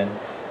question,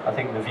 I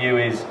think the view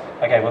is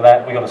okay,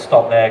 well we've got to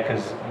stop there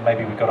because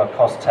maybe we've got a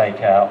cost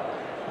takeout.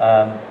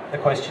 The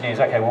question is,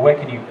 okay, well where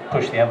can you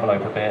push the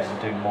envelope a bit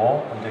and do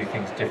more and do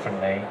things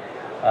differently?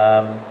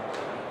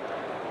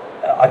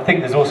 I think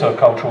there's also a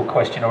cultural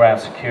question around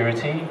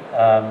security.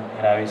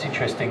 You know, it's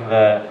interesting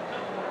that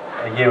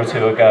a year or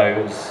two ago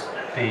it was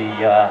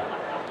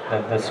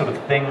the sort of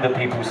thing that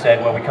people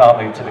said, well, we can't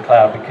move to the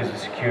cloud because of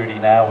security.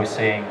 Now we're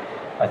seeing,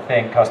 I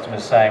think,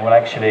 customers saying, well,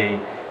 actually,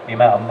 the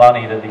amount of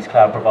money that these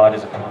cloud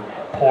providers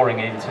are pouring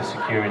into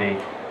security,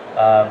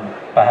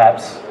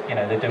 perhaps, you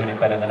know, they're doing it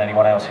better than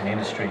anyone else in the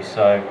industry.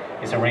 So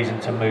it's a reason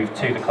to move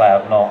to the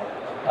cloud, not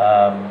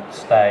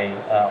stay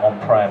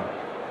on-prem.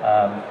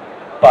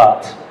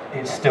 But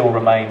it still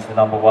remains the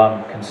number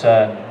one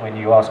concern when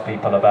you ask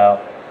people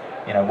about,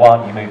 you know,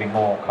 one, you're moving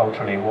more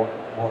culturally,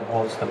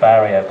 what's the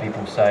barrier?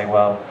 People say,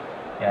 well,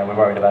 you know, we're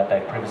worried about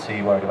data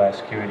privacy, worried about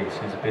security,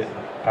 so there's a bit of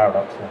a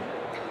paradox there.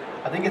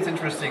 I think it's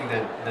interesting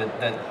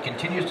that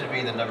continues to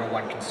be the number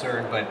one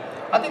concern, but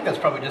I think that's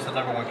probably just the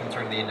number one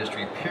concern in the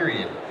industry,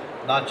 period.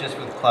 Not just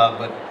with cloud,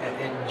 but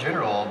in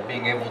general,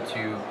 being able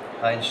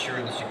to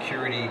ensure the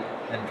security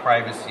and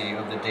privacy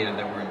of the data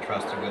that we're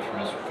entrusted with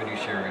from a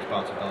fiduciary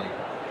responsibility.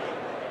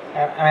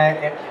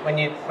 I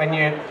mean, when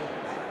you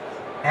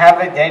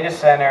have a data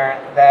center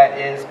that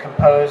is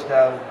composed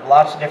of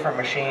lots of different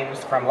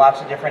machines from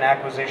lots of different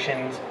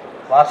acquisitions,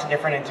 lots of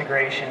different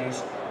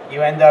integrations,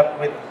 you end up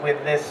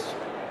with this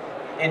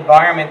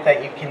environment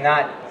that you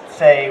cannot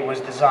say was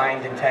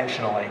designed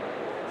intentionally.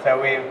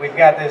 So we've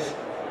got this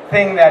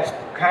thing that's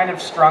kind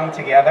of strung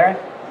together.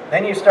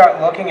 Then you start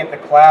looking at the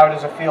cloud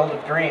as a field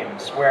of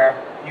dreams where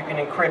you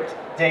can encrypt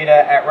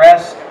data at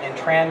rest, in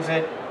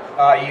transit,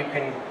 you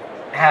can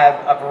have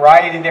a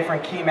variety of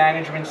different key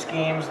management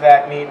schemes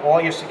that meet all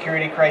your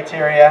security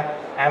criteria.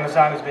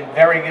 Amazon has been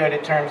very good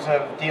in terms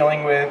of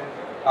dealing with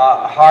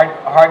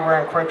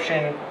hardware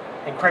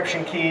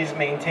encryption keys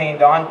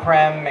maintained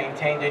on-prem,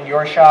 maintained in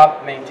your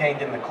shop,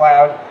 maintained in the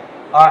cloud.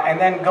 And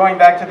then going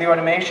back to the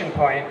automation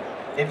point,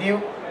 if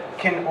you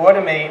can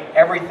automate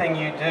everything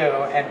you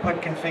do and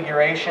put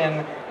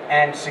configuration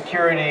and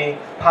security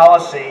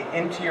policy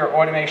into your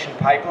automation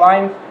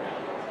pipeline,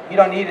 you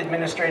don't need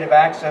administrative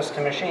access to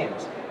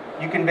machines.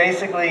 You can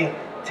basically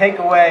take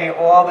away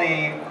all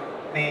the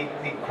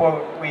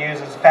quote we use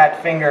as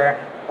fat finger,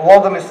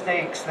 all the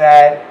mistakes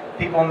that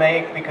people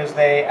make because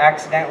they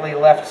accidentally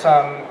left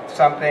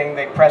something,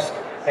 they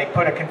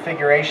put a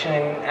configuration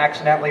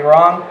accidentally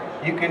wrong.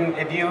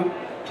 If you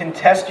can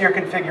test your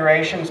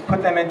configurations,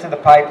 put them into the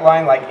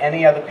pipeline like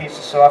any other piece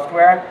of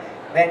software,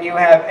 then you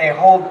have a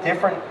whole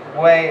different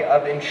way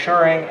of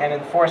ensuring and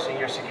enforcing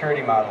your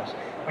security models,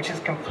 which is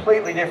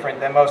completely different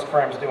than most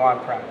firms do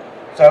on-prem.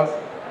 So,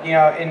 you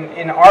know,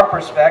 in our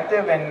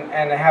perspective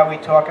and how we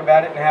talk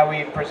about it and how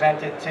we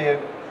present it to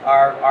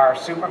our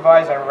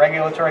supervisors, our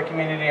regulatory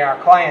community, and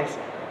our clients,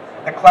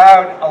 the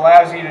cloud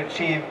allows you to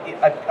achieve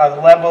a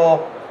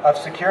level of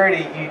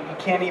security you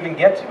can't even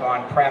get to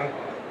on-prem.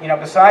 You know,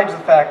 besides the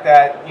fact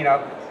that, you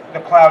know,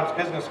 the cloud's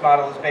business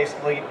model is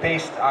basically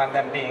based on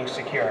them being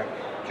secure.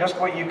 Just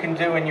what you can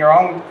do in your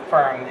own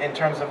firm in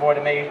terms of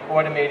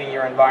automating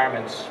your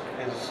environments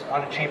is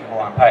unachievable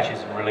on patches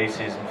and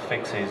releases and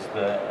fixes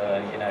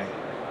the you know,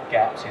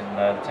 gaps in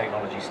the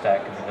technology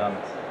stack can be done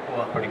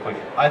pretty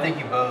quickly. I think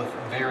you both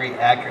very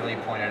accurately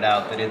pointed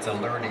out that it's a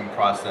learning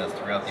process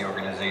throughout the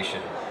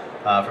organization,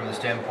 from the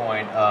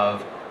standpoint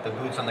of the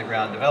boots on the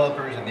ground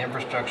developers and the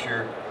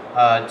infrastructure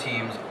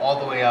teams, all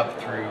the way up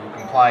through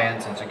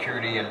compliance and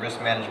security and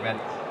risk management,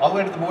 all the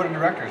way to the board of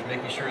directors,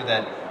 making sure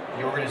that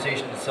the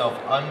organization itself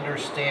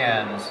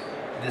understands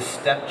this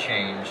step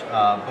change,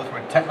 both from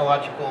a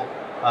technological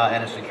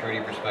and a security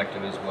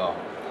perspective as well.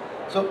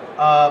 So,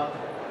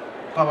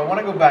 Bob, I want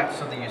to go back to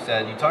something you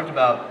said. You talked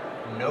about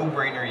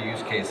no-brainer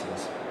use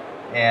cases,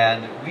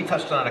 and we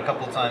touched on it a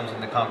couple of times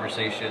in the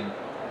conversation.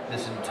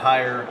 This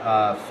entire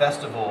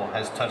festival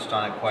has touched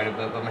on it quite a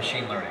bit, but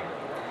machine learning.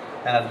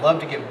 And I'd love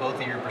to get both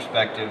of your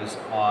perspectives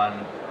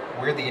on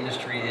where the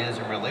industry is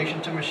in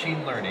relation to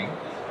machine learning,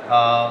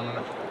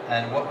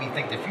 and what we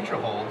think the future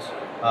holds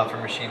for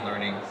machine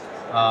learning.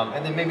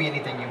 And then maybe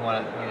anything you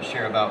want to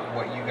share about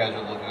what you guys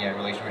are looking at in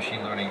relation to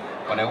machine learning.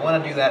 But I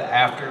want to do that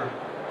after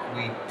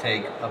we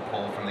take a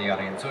poll from the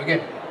audience. So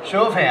again,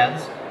 show of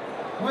hands,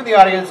 who in the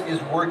audience is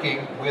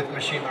working with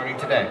machine learning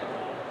today?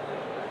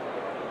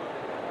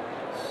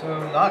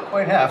 So not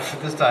quite half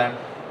at this time.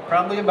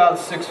 Probably about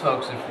 6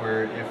 folks if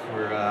we're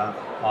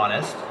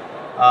honest.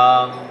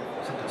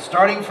 So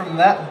starting from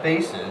that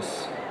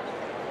basis,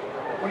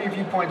 what are your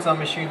viewpoints on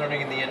machine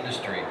learning in the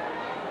industry?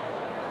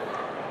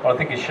 Well, I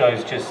think it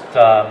shows just,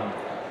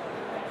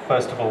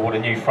 first of all, what a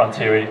new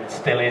frontier it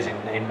still is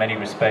in many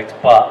respects,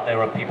 but there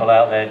are people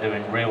out there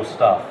doing real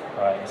stuff,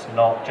 right? It's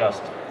not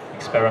just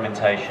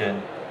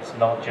experimentation, it's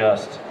not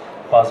just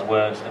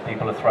buzzwords that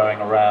people are throwing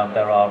around.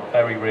 There are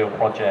very real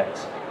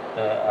projects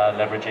that are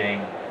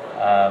leveraging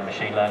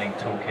machine learning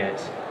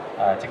toolkits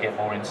to get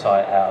more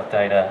insight out of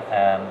data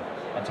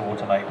and to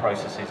automate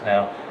processes.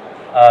 Now,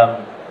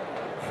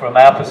 from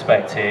our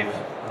perspective,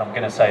 and I'm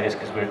going to say this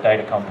because we're a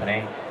data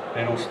company,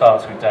 but it all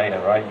starts with data,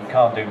 right? You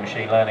can't do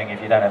machine learning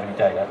if you don't have any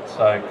data.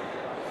 So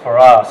for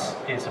us,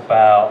 it's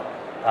about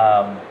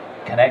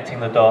connecting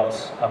the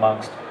dots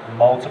amongst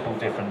multiple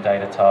different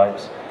data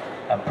types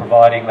and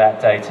providing that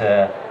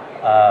data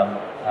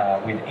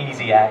with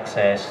easy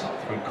access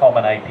through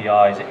common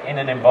APIs in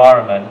an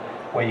environment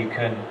where you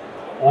can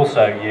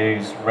also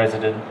use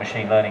resident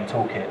machine learning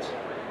toolkits.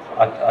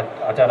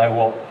 I don't know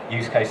what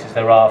use cases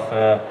there are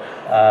for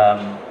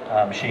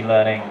machine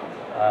learning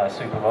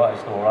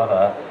supervised or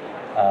other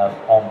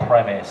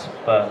on-premise,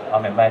 but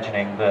I'm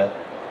imagining that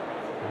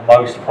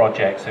most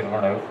projects are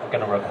going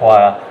to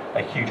require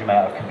a huge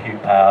amount of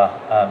compute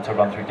power to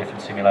run through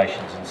different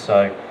simulations, and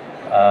so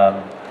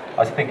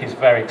I think it's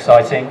very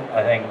exciting.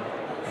 I think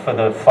for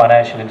the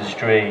financial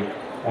industry,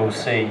 we'll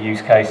see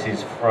use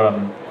cases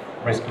from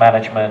risk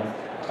management,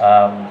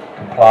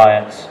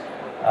 compliance,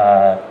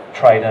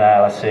 trade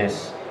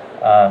analysis,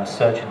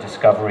 search and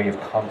discovery of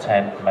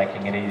content,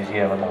 making it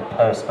easier and more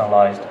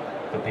personalized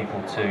for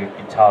people to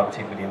be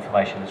targeted with the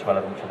information that's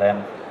relevant for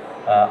them.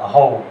 A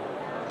whole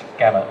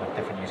gamut of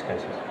different use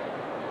cases.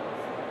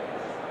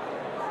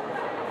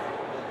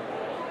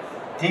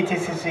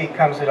 DTCC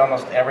comes at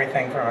almost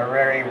everything from a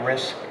very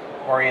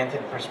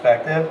risk-oriented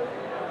perspective,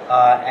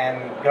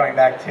 and going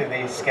back to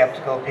the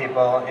skeptical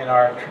people in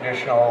our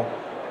traditional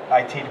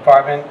IT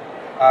department,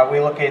 we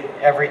look at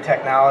every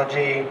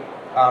technology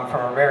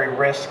from a very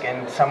risk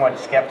and somewhat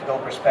skeptical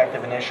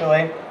perspective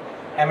initially.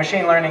 And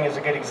machine learning is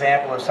a good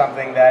example of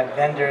something that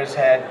vendors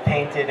had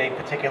painted a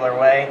particular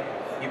way.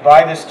 You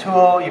buy this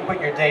tool, you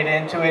put your data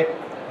into it,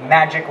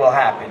 magic will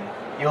happen.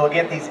 You'll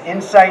get these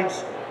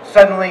insights,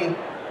 suddenly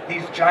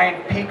these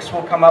giant peaks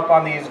will come up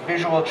on these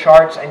visual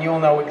charts and you'll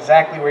know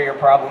exactly where your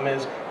problem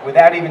is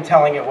without even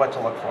telling it what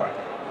to look for.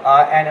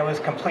 And it was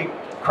complete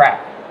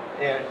crap.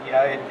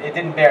 It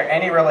didn't bear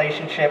any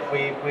relationship.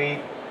 We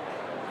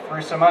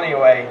threw some money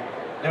away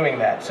doing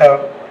that.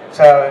 So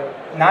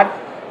not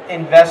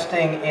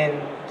investing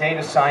in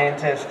data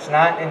scientists,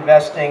 not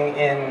investing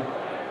in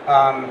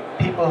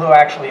people who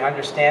actually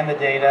understand the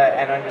data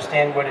and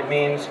understand what it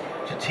means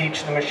to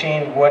teach the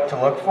machine what to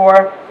look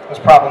for was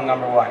problem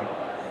number one.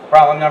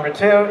 Problem number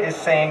two is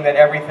saying that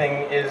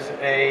everything is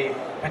a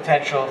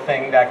potential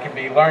thing that can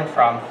be learned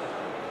from.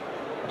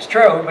 It's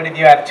true, but if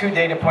you have 2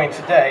 data points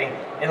a day,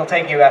 it'll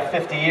take you about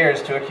 50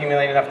 years to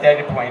accumulate enough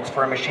data points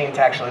for a machine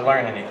to actually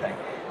learn anything.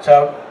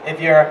 So if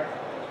you're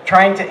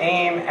trying to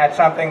aim at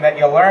something that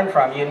you'll learn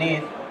from, you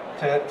need,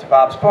 to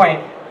Bob's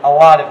point, a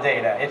lot of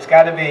data. It's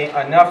got to be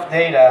enough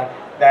data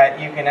that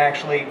you can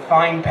actually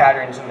find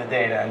patterns in the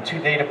data, and 2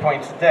 data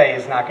points a day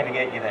is not going to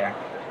get you there.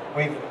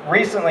 We've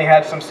recently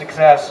had some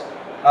success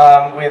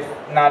with,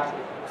 not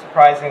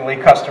surprisingly,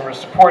 customer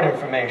support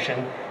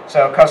information.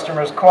 So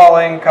customers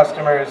calling,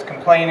 customers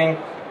complaining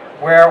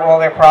where all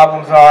their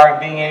problems are, and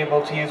being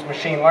able to use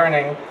machine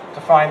learning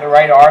to find the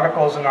right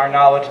articles in our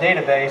knowledge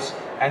database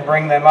and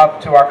bring them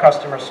up to our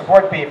customer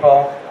support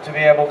people to be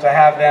able to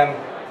have them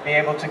be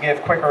able to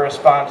give quicker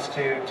response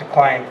to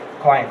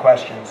client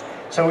questions.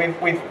 So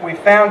we've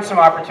found some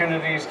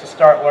opportunities to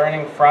start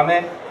learning from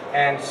it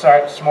and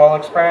start small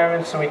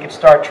experiments so we could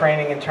start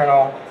training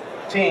internal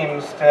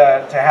teams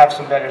to have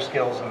some better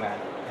skills in that.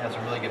 Yeah,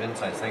 some really good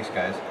insights. Thanks,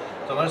 guys.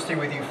 So I want to stay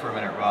with you for a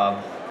minute,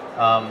 Rob.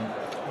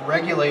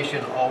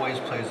 Regulation always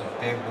plays a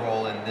big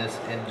role in this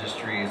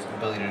industry's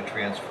ability to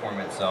transform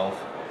itself.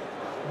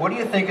 What do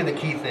you think are the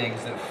key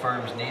things that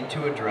firms need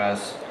to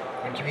address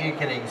when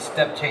communicating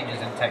step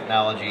changes in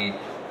technology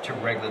to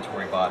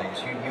regulatory bodies?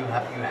 You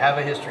have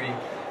a history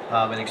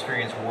and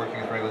experience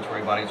working with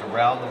regulatory bodies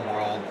around the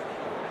world.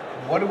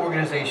 What do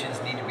organizations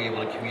need to be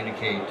able to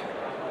communicate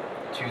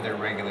to their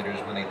regulators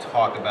when they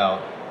talk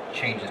about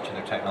changes to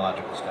their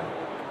technological stack?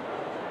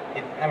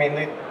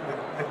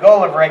 The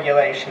goal of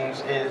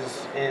regulations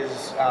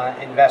is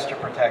investor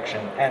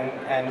protection, and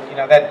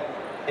that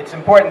it's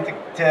important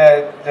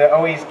to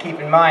always keep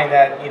in mind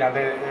that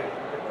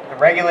the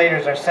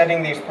regulators are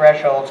setting these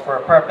thresholds for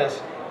a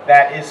purpose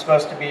that is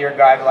supposed to be your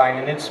guideline,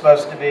 and it's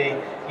supposed to be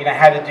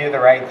how to do the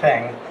right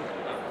thing.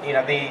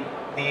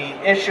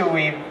 The issue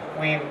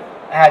we've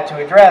had to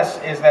address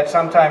is that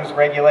sometimes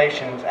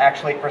regulations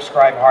actually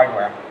prescribe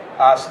hardware.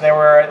 So there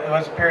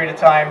was a period of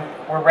time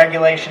where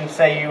regulations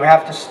say you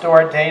have to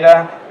store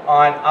data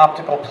on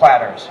optical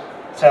platters.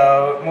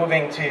 So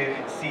moving to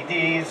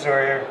CDs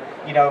or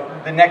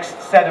the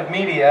next set of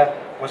media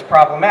was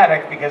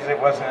problematic because it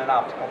wasn't an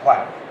optical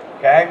platter.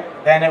 Okay?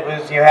 Then it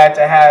was you had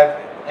to have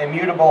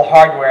immutable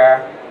hardware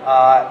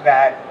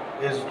that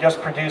is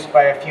just produced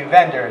by a few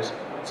vendors.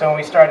 So when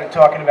we started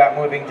talking about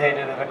moving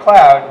data to the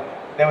cloud,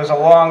 there was a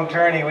long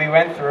journey we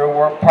went through.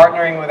 We're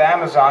partnering with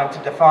Amazon to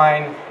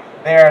define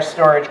their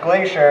storage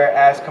glacier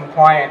as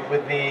compliant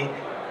with the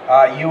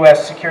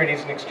U.S.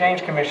 Securities and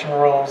Exchange Commission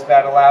rules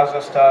that allows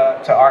us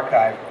to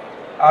archive.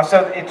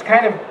 So it's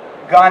kind of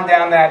gone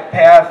down that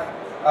path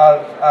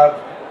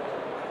of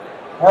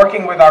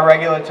working with our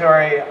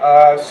regulatory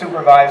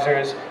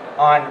supervisors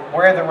on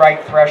where the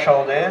right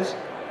threshold is.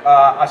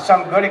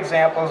 Some good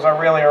examples are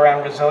really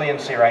around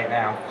resiliency right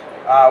now,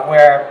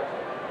 where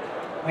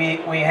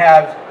we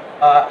have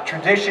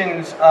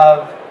traditions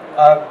of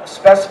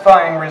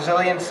specifying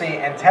resiliency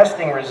and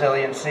testing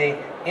resiliency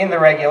in the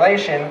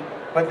regulation,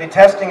 but the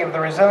testing of the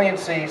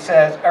resiliency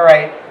says, all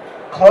right,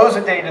 close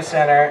a data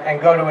center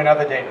and go to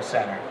another data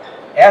center.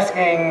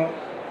 Asking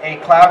a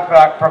cloud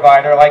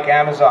provider like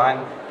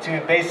Amazon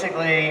to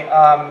basically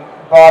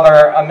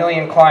bother 1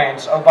 million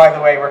clients, oh, by the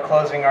way, we're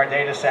closing our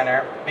data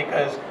center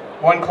because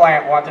one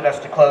client wanted us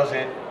to close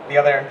it, the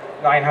other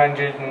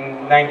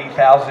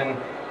 990,000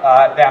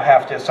 now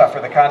have to suffer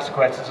the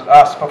consequences of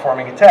us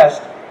performing a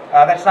test.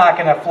 That's not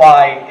going to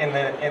fly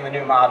in the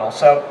new model.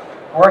 So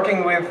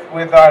working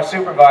with our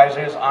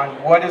supervisors on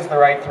what is the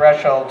right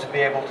threshold to be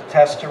able to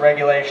test to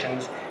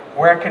regulations,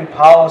 where can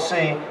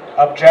policy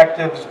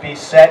objectives be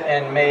set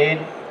and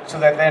made so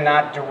that they're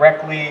not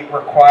directly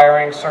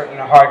requiring certain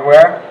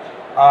hardware.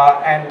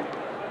 And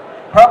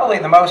probably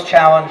the most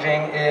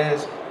challenging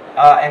is,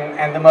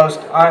 and the most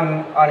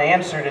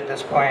unanswered at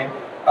this point,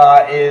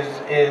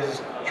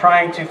 is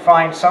trying to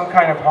find some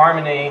kind of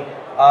harmony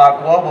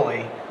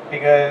globally.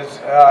 Because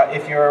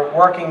if you're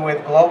working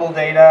with global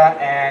data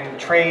and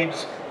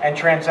trades and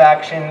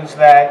transactions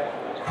that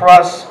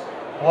cross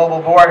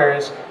global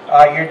borders,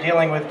 you're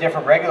dealing with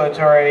different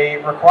regulatory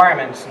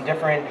requirements, and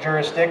different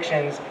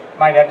jurisdictions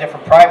might have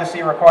different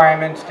privacy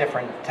requirements,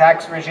 different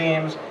tax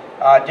regimes,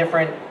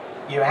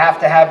 you have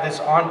to have this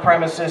on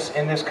premises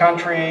in this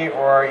country,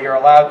 or you're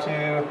allowed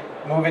to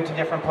move it to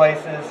different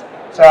places.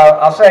 So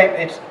I'll say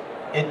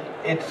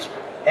it's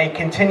a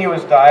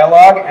continuous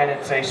dialogue, and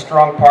it's a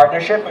strong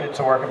partnership, but it's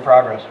a work in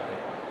progress.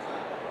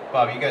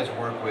 Bob, you guys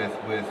work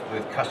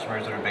with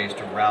customers that are based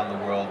around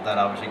the world. That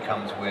obviously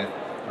comes with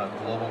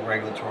global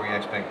regulatory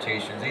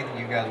expectations. Anything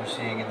you guys are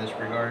seeing in this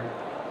regard?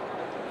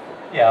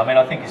 Yeah, I mean,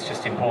 I think it's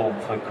just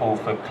important for call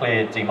for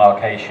clear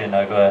demarcation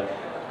over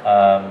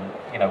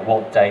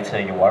what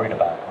data you're worried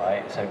about,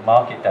 right? So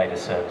market data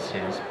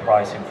services,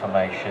 price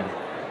information,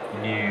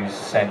 news,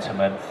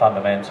 sentiment,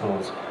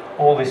 fundamentals,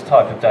 all this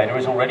type of data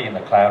is already in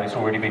the cloud. It's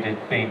already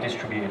being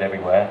distributed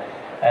everywhere,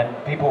 and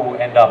people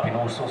end up in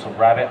all sorts of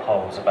rabbit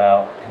holes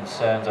about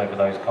concerns over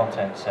those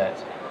content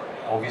sets.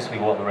 Obviously,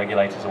 what the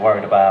regulators are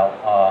worried about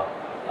are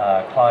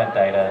client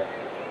data,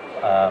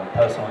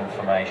 personal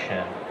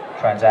information,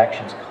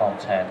 transactions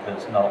content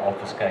that's not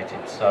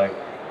obfuscated. So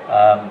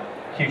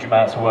huge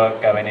amounts of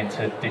work going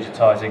into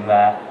digitizing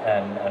that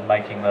and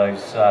making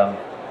those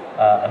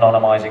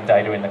anonymizing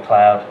data in the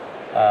cloud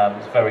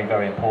is very,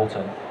 very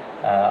important.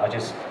 I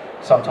just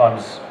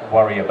sometimes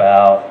worry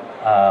about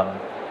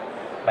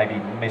maybe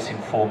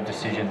misinformed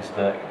decisions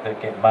that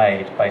get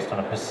made based on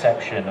a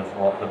perception of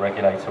what the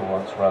regulator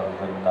wants rather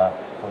than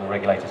what the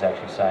regulator's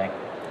actually saying.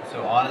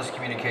 So honest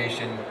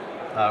communication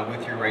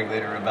with your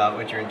regulator about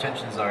what your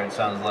intentions are, it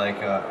sounds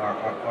like,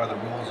 are the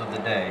rules of the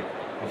day,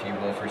 if you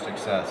will, for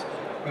success.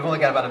 We've only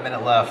got about a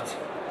minute left.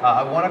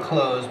 I want to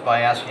close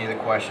by asking you the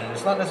question.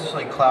 It's not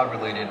necessarily cloud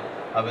related,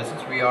 but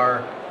since we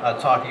are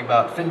talking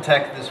about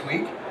FinTech this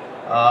week,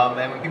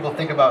 and when people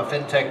think about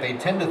FinTech, they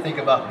tend to think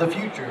about the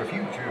future.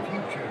 Come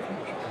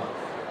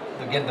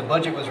on. Again, the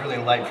budget was really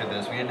light for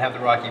this. We didn't have the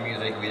Rocky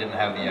music, we didn't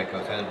have the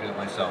echoes. I had to do it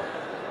myself.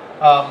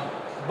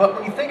 But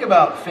when you think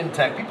about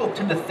FinTech, people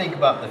tend to think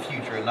about the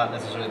future and not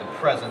necessarily the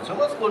present. So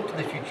let's look to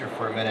the future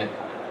for a minute.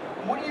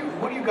 What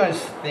do you guys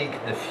think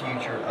the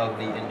future of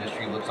the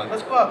industry looks like?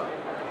 Let's go up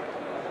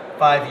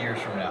 5 years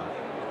from now.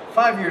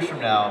 5 years from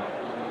now,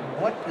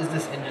 what is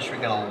this industry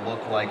going to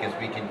look like as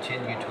we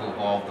continue to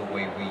evolve the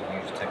way we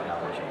use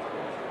technology?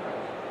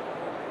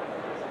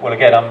 Well,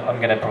 again, I'm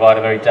going to provide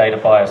a very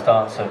data-biased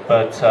answer,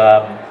 but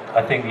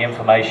I think the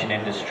information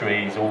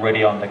industry has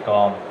already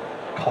undergone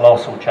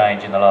colossal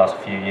change in the last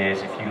few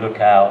years. If you look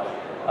out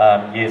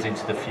years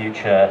into the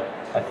future,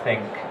 I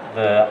think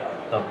the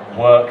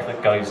work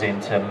that goes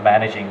into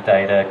managing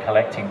data,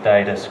 collecting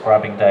data,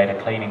 scrubbing data,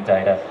 cleaning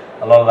data,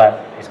 a lot of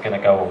that is going to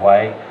go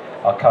away.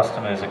 Our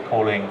customers are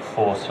calling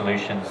for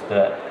solutions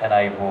that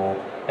enable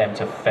them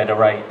to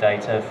federate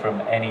data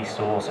from any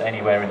source,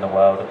 anywhere in the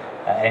world,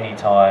 at any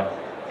time,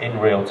 in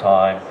real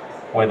time,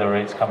 whether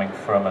it's coming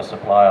from a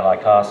supplier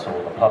like us,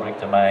 or the public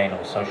domain,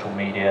 or social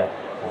media,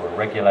 or a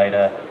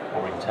regulator,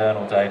 or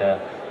internal data,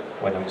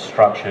 whether it's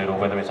structured or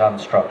whether it's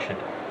unstructured.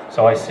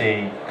 So I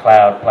see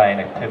cloud playing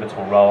a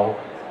pivotal role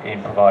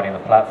in providing the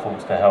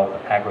platforms to help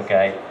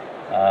aggregate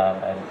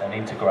and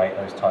integrate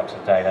those types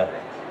of data.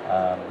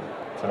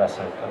 So that's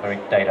a very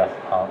data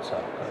answer.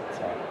 But,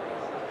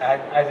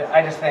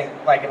 I just think,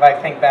 like, if I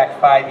think back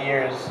 5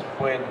 years,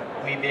 would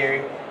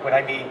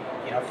I be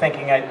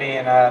thinking I'd be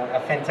in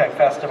a FinTech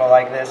festival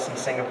like this in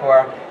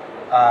Singapore?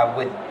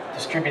 Would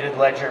distributed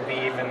ledger be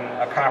even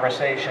a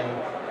conversation?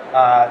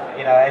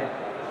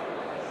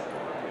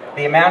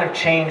 The amount of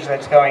change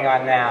that's going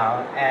on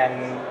now,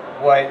 and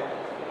what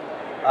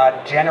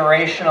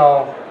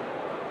generational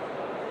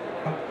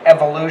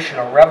evolution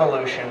or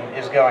revolution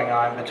is going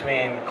on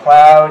between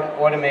cloud,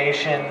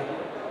 automation,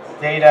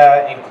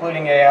 data,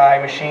 including AI,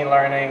 machine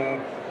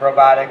learning,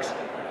 robotics,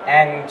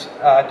 and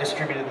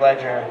distributed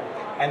ledger,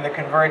 and the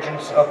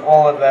convergence of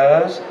all of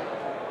those.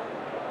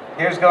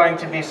 There's going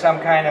to be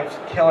some kind of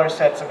killer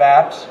sets of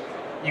apps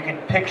You can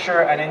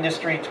picture an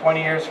industry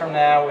 20 years from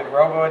now with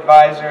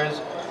robo-advisors,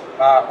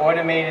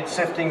 automated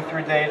sifting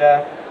through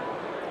data,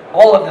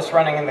 all of this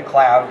running in the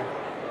cloud.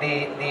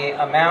 The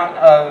amount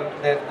of,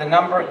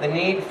 the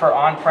need for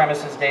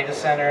on-premises data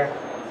center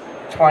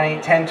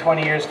 10,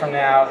 20 years from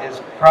now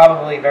is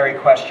probably very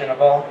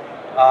questionable.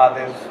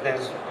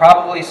 There's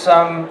probably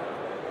some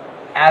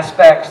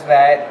aspects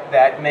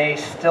that may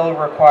still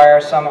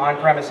require some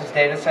on-premises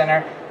data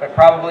center, but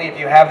probably if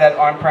you have that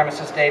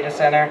on-premises data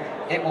center,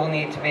 it will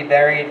need to be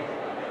buried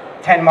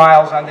 10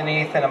 miles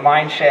underneath in a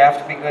mine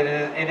shaft, because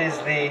it is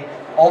the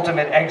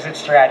ultimate exit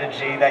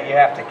strategy that you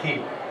have to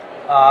keep.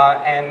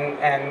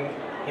 And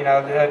you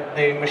know,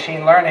 the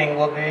machine learning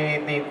will be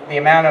the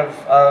amount of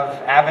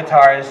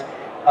avatars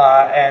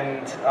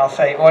and I'll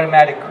say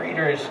automated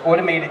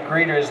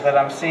greeters that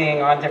I'm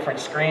seeing on different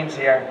screens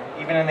here,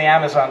 even in the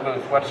Amazon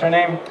booth. What's her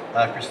name?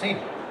 Christine.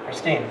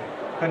 Christine.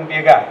 Couldn't be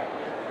a guy.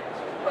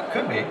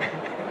 Could be.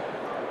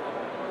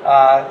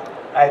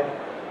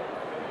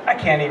 I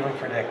can't even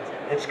predict.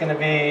 It's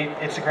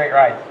a great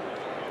ride.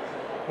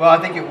 Well, I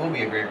think it will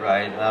be a great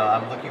ride.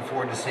 I'm looking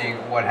forward to seeing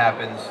what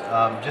happens,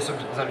 just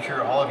as I'm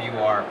sure all of you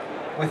are.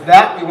 With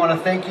that, we want to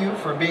thank you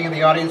for being in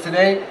the audience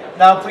today.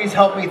 Now, please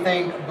help me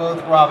thank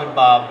both Rob and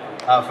Bob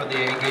for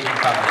the engaging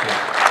conversation.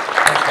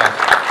 Thanks,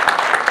 guys.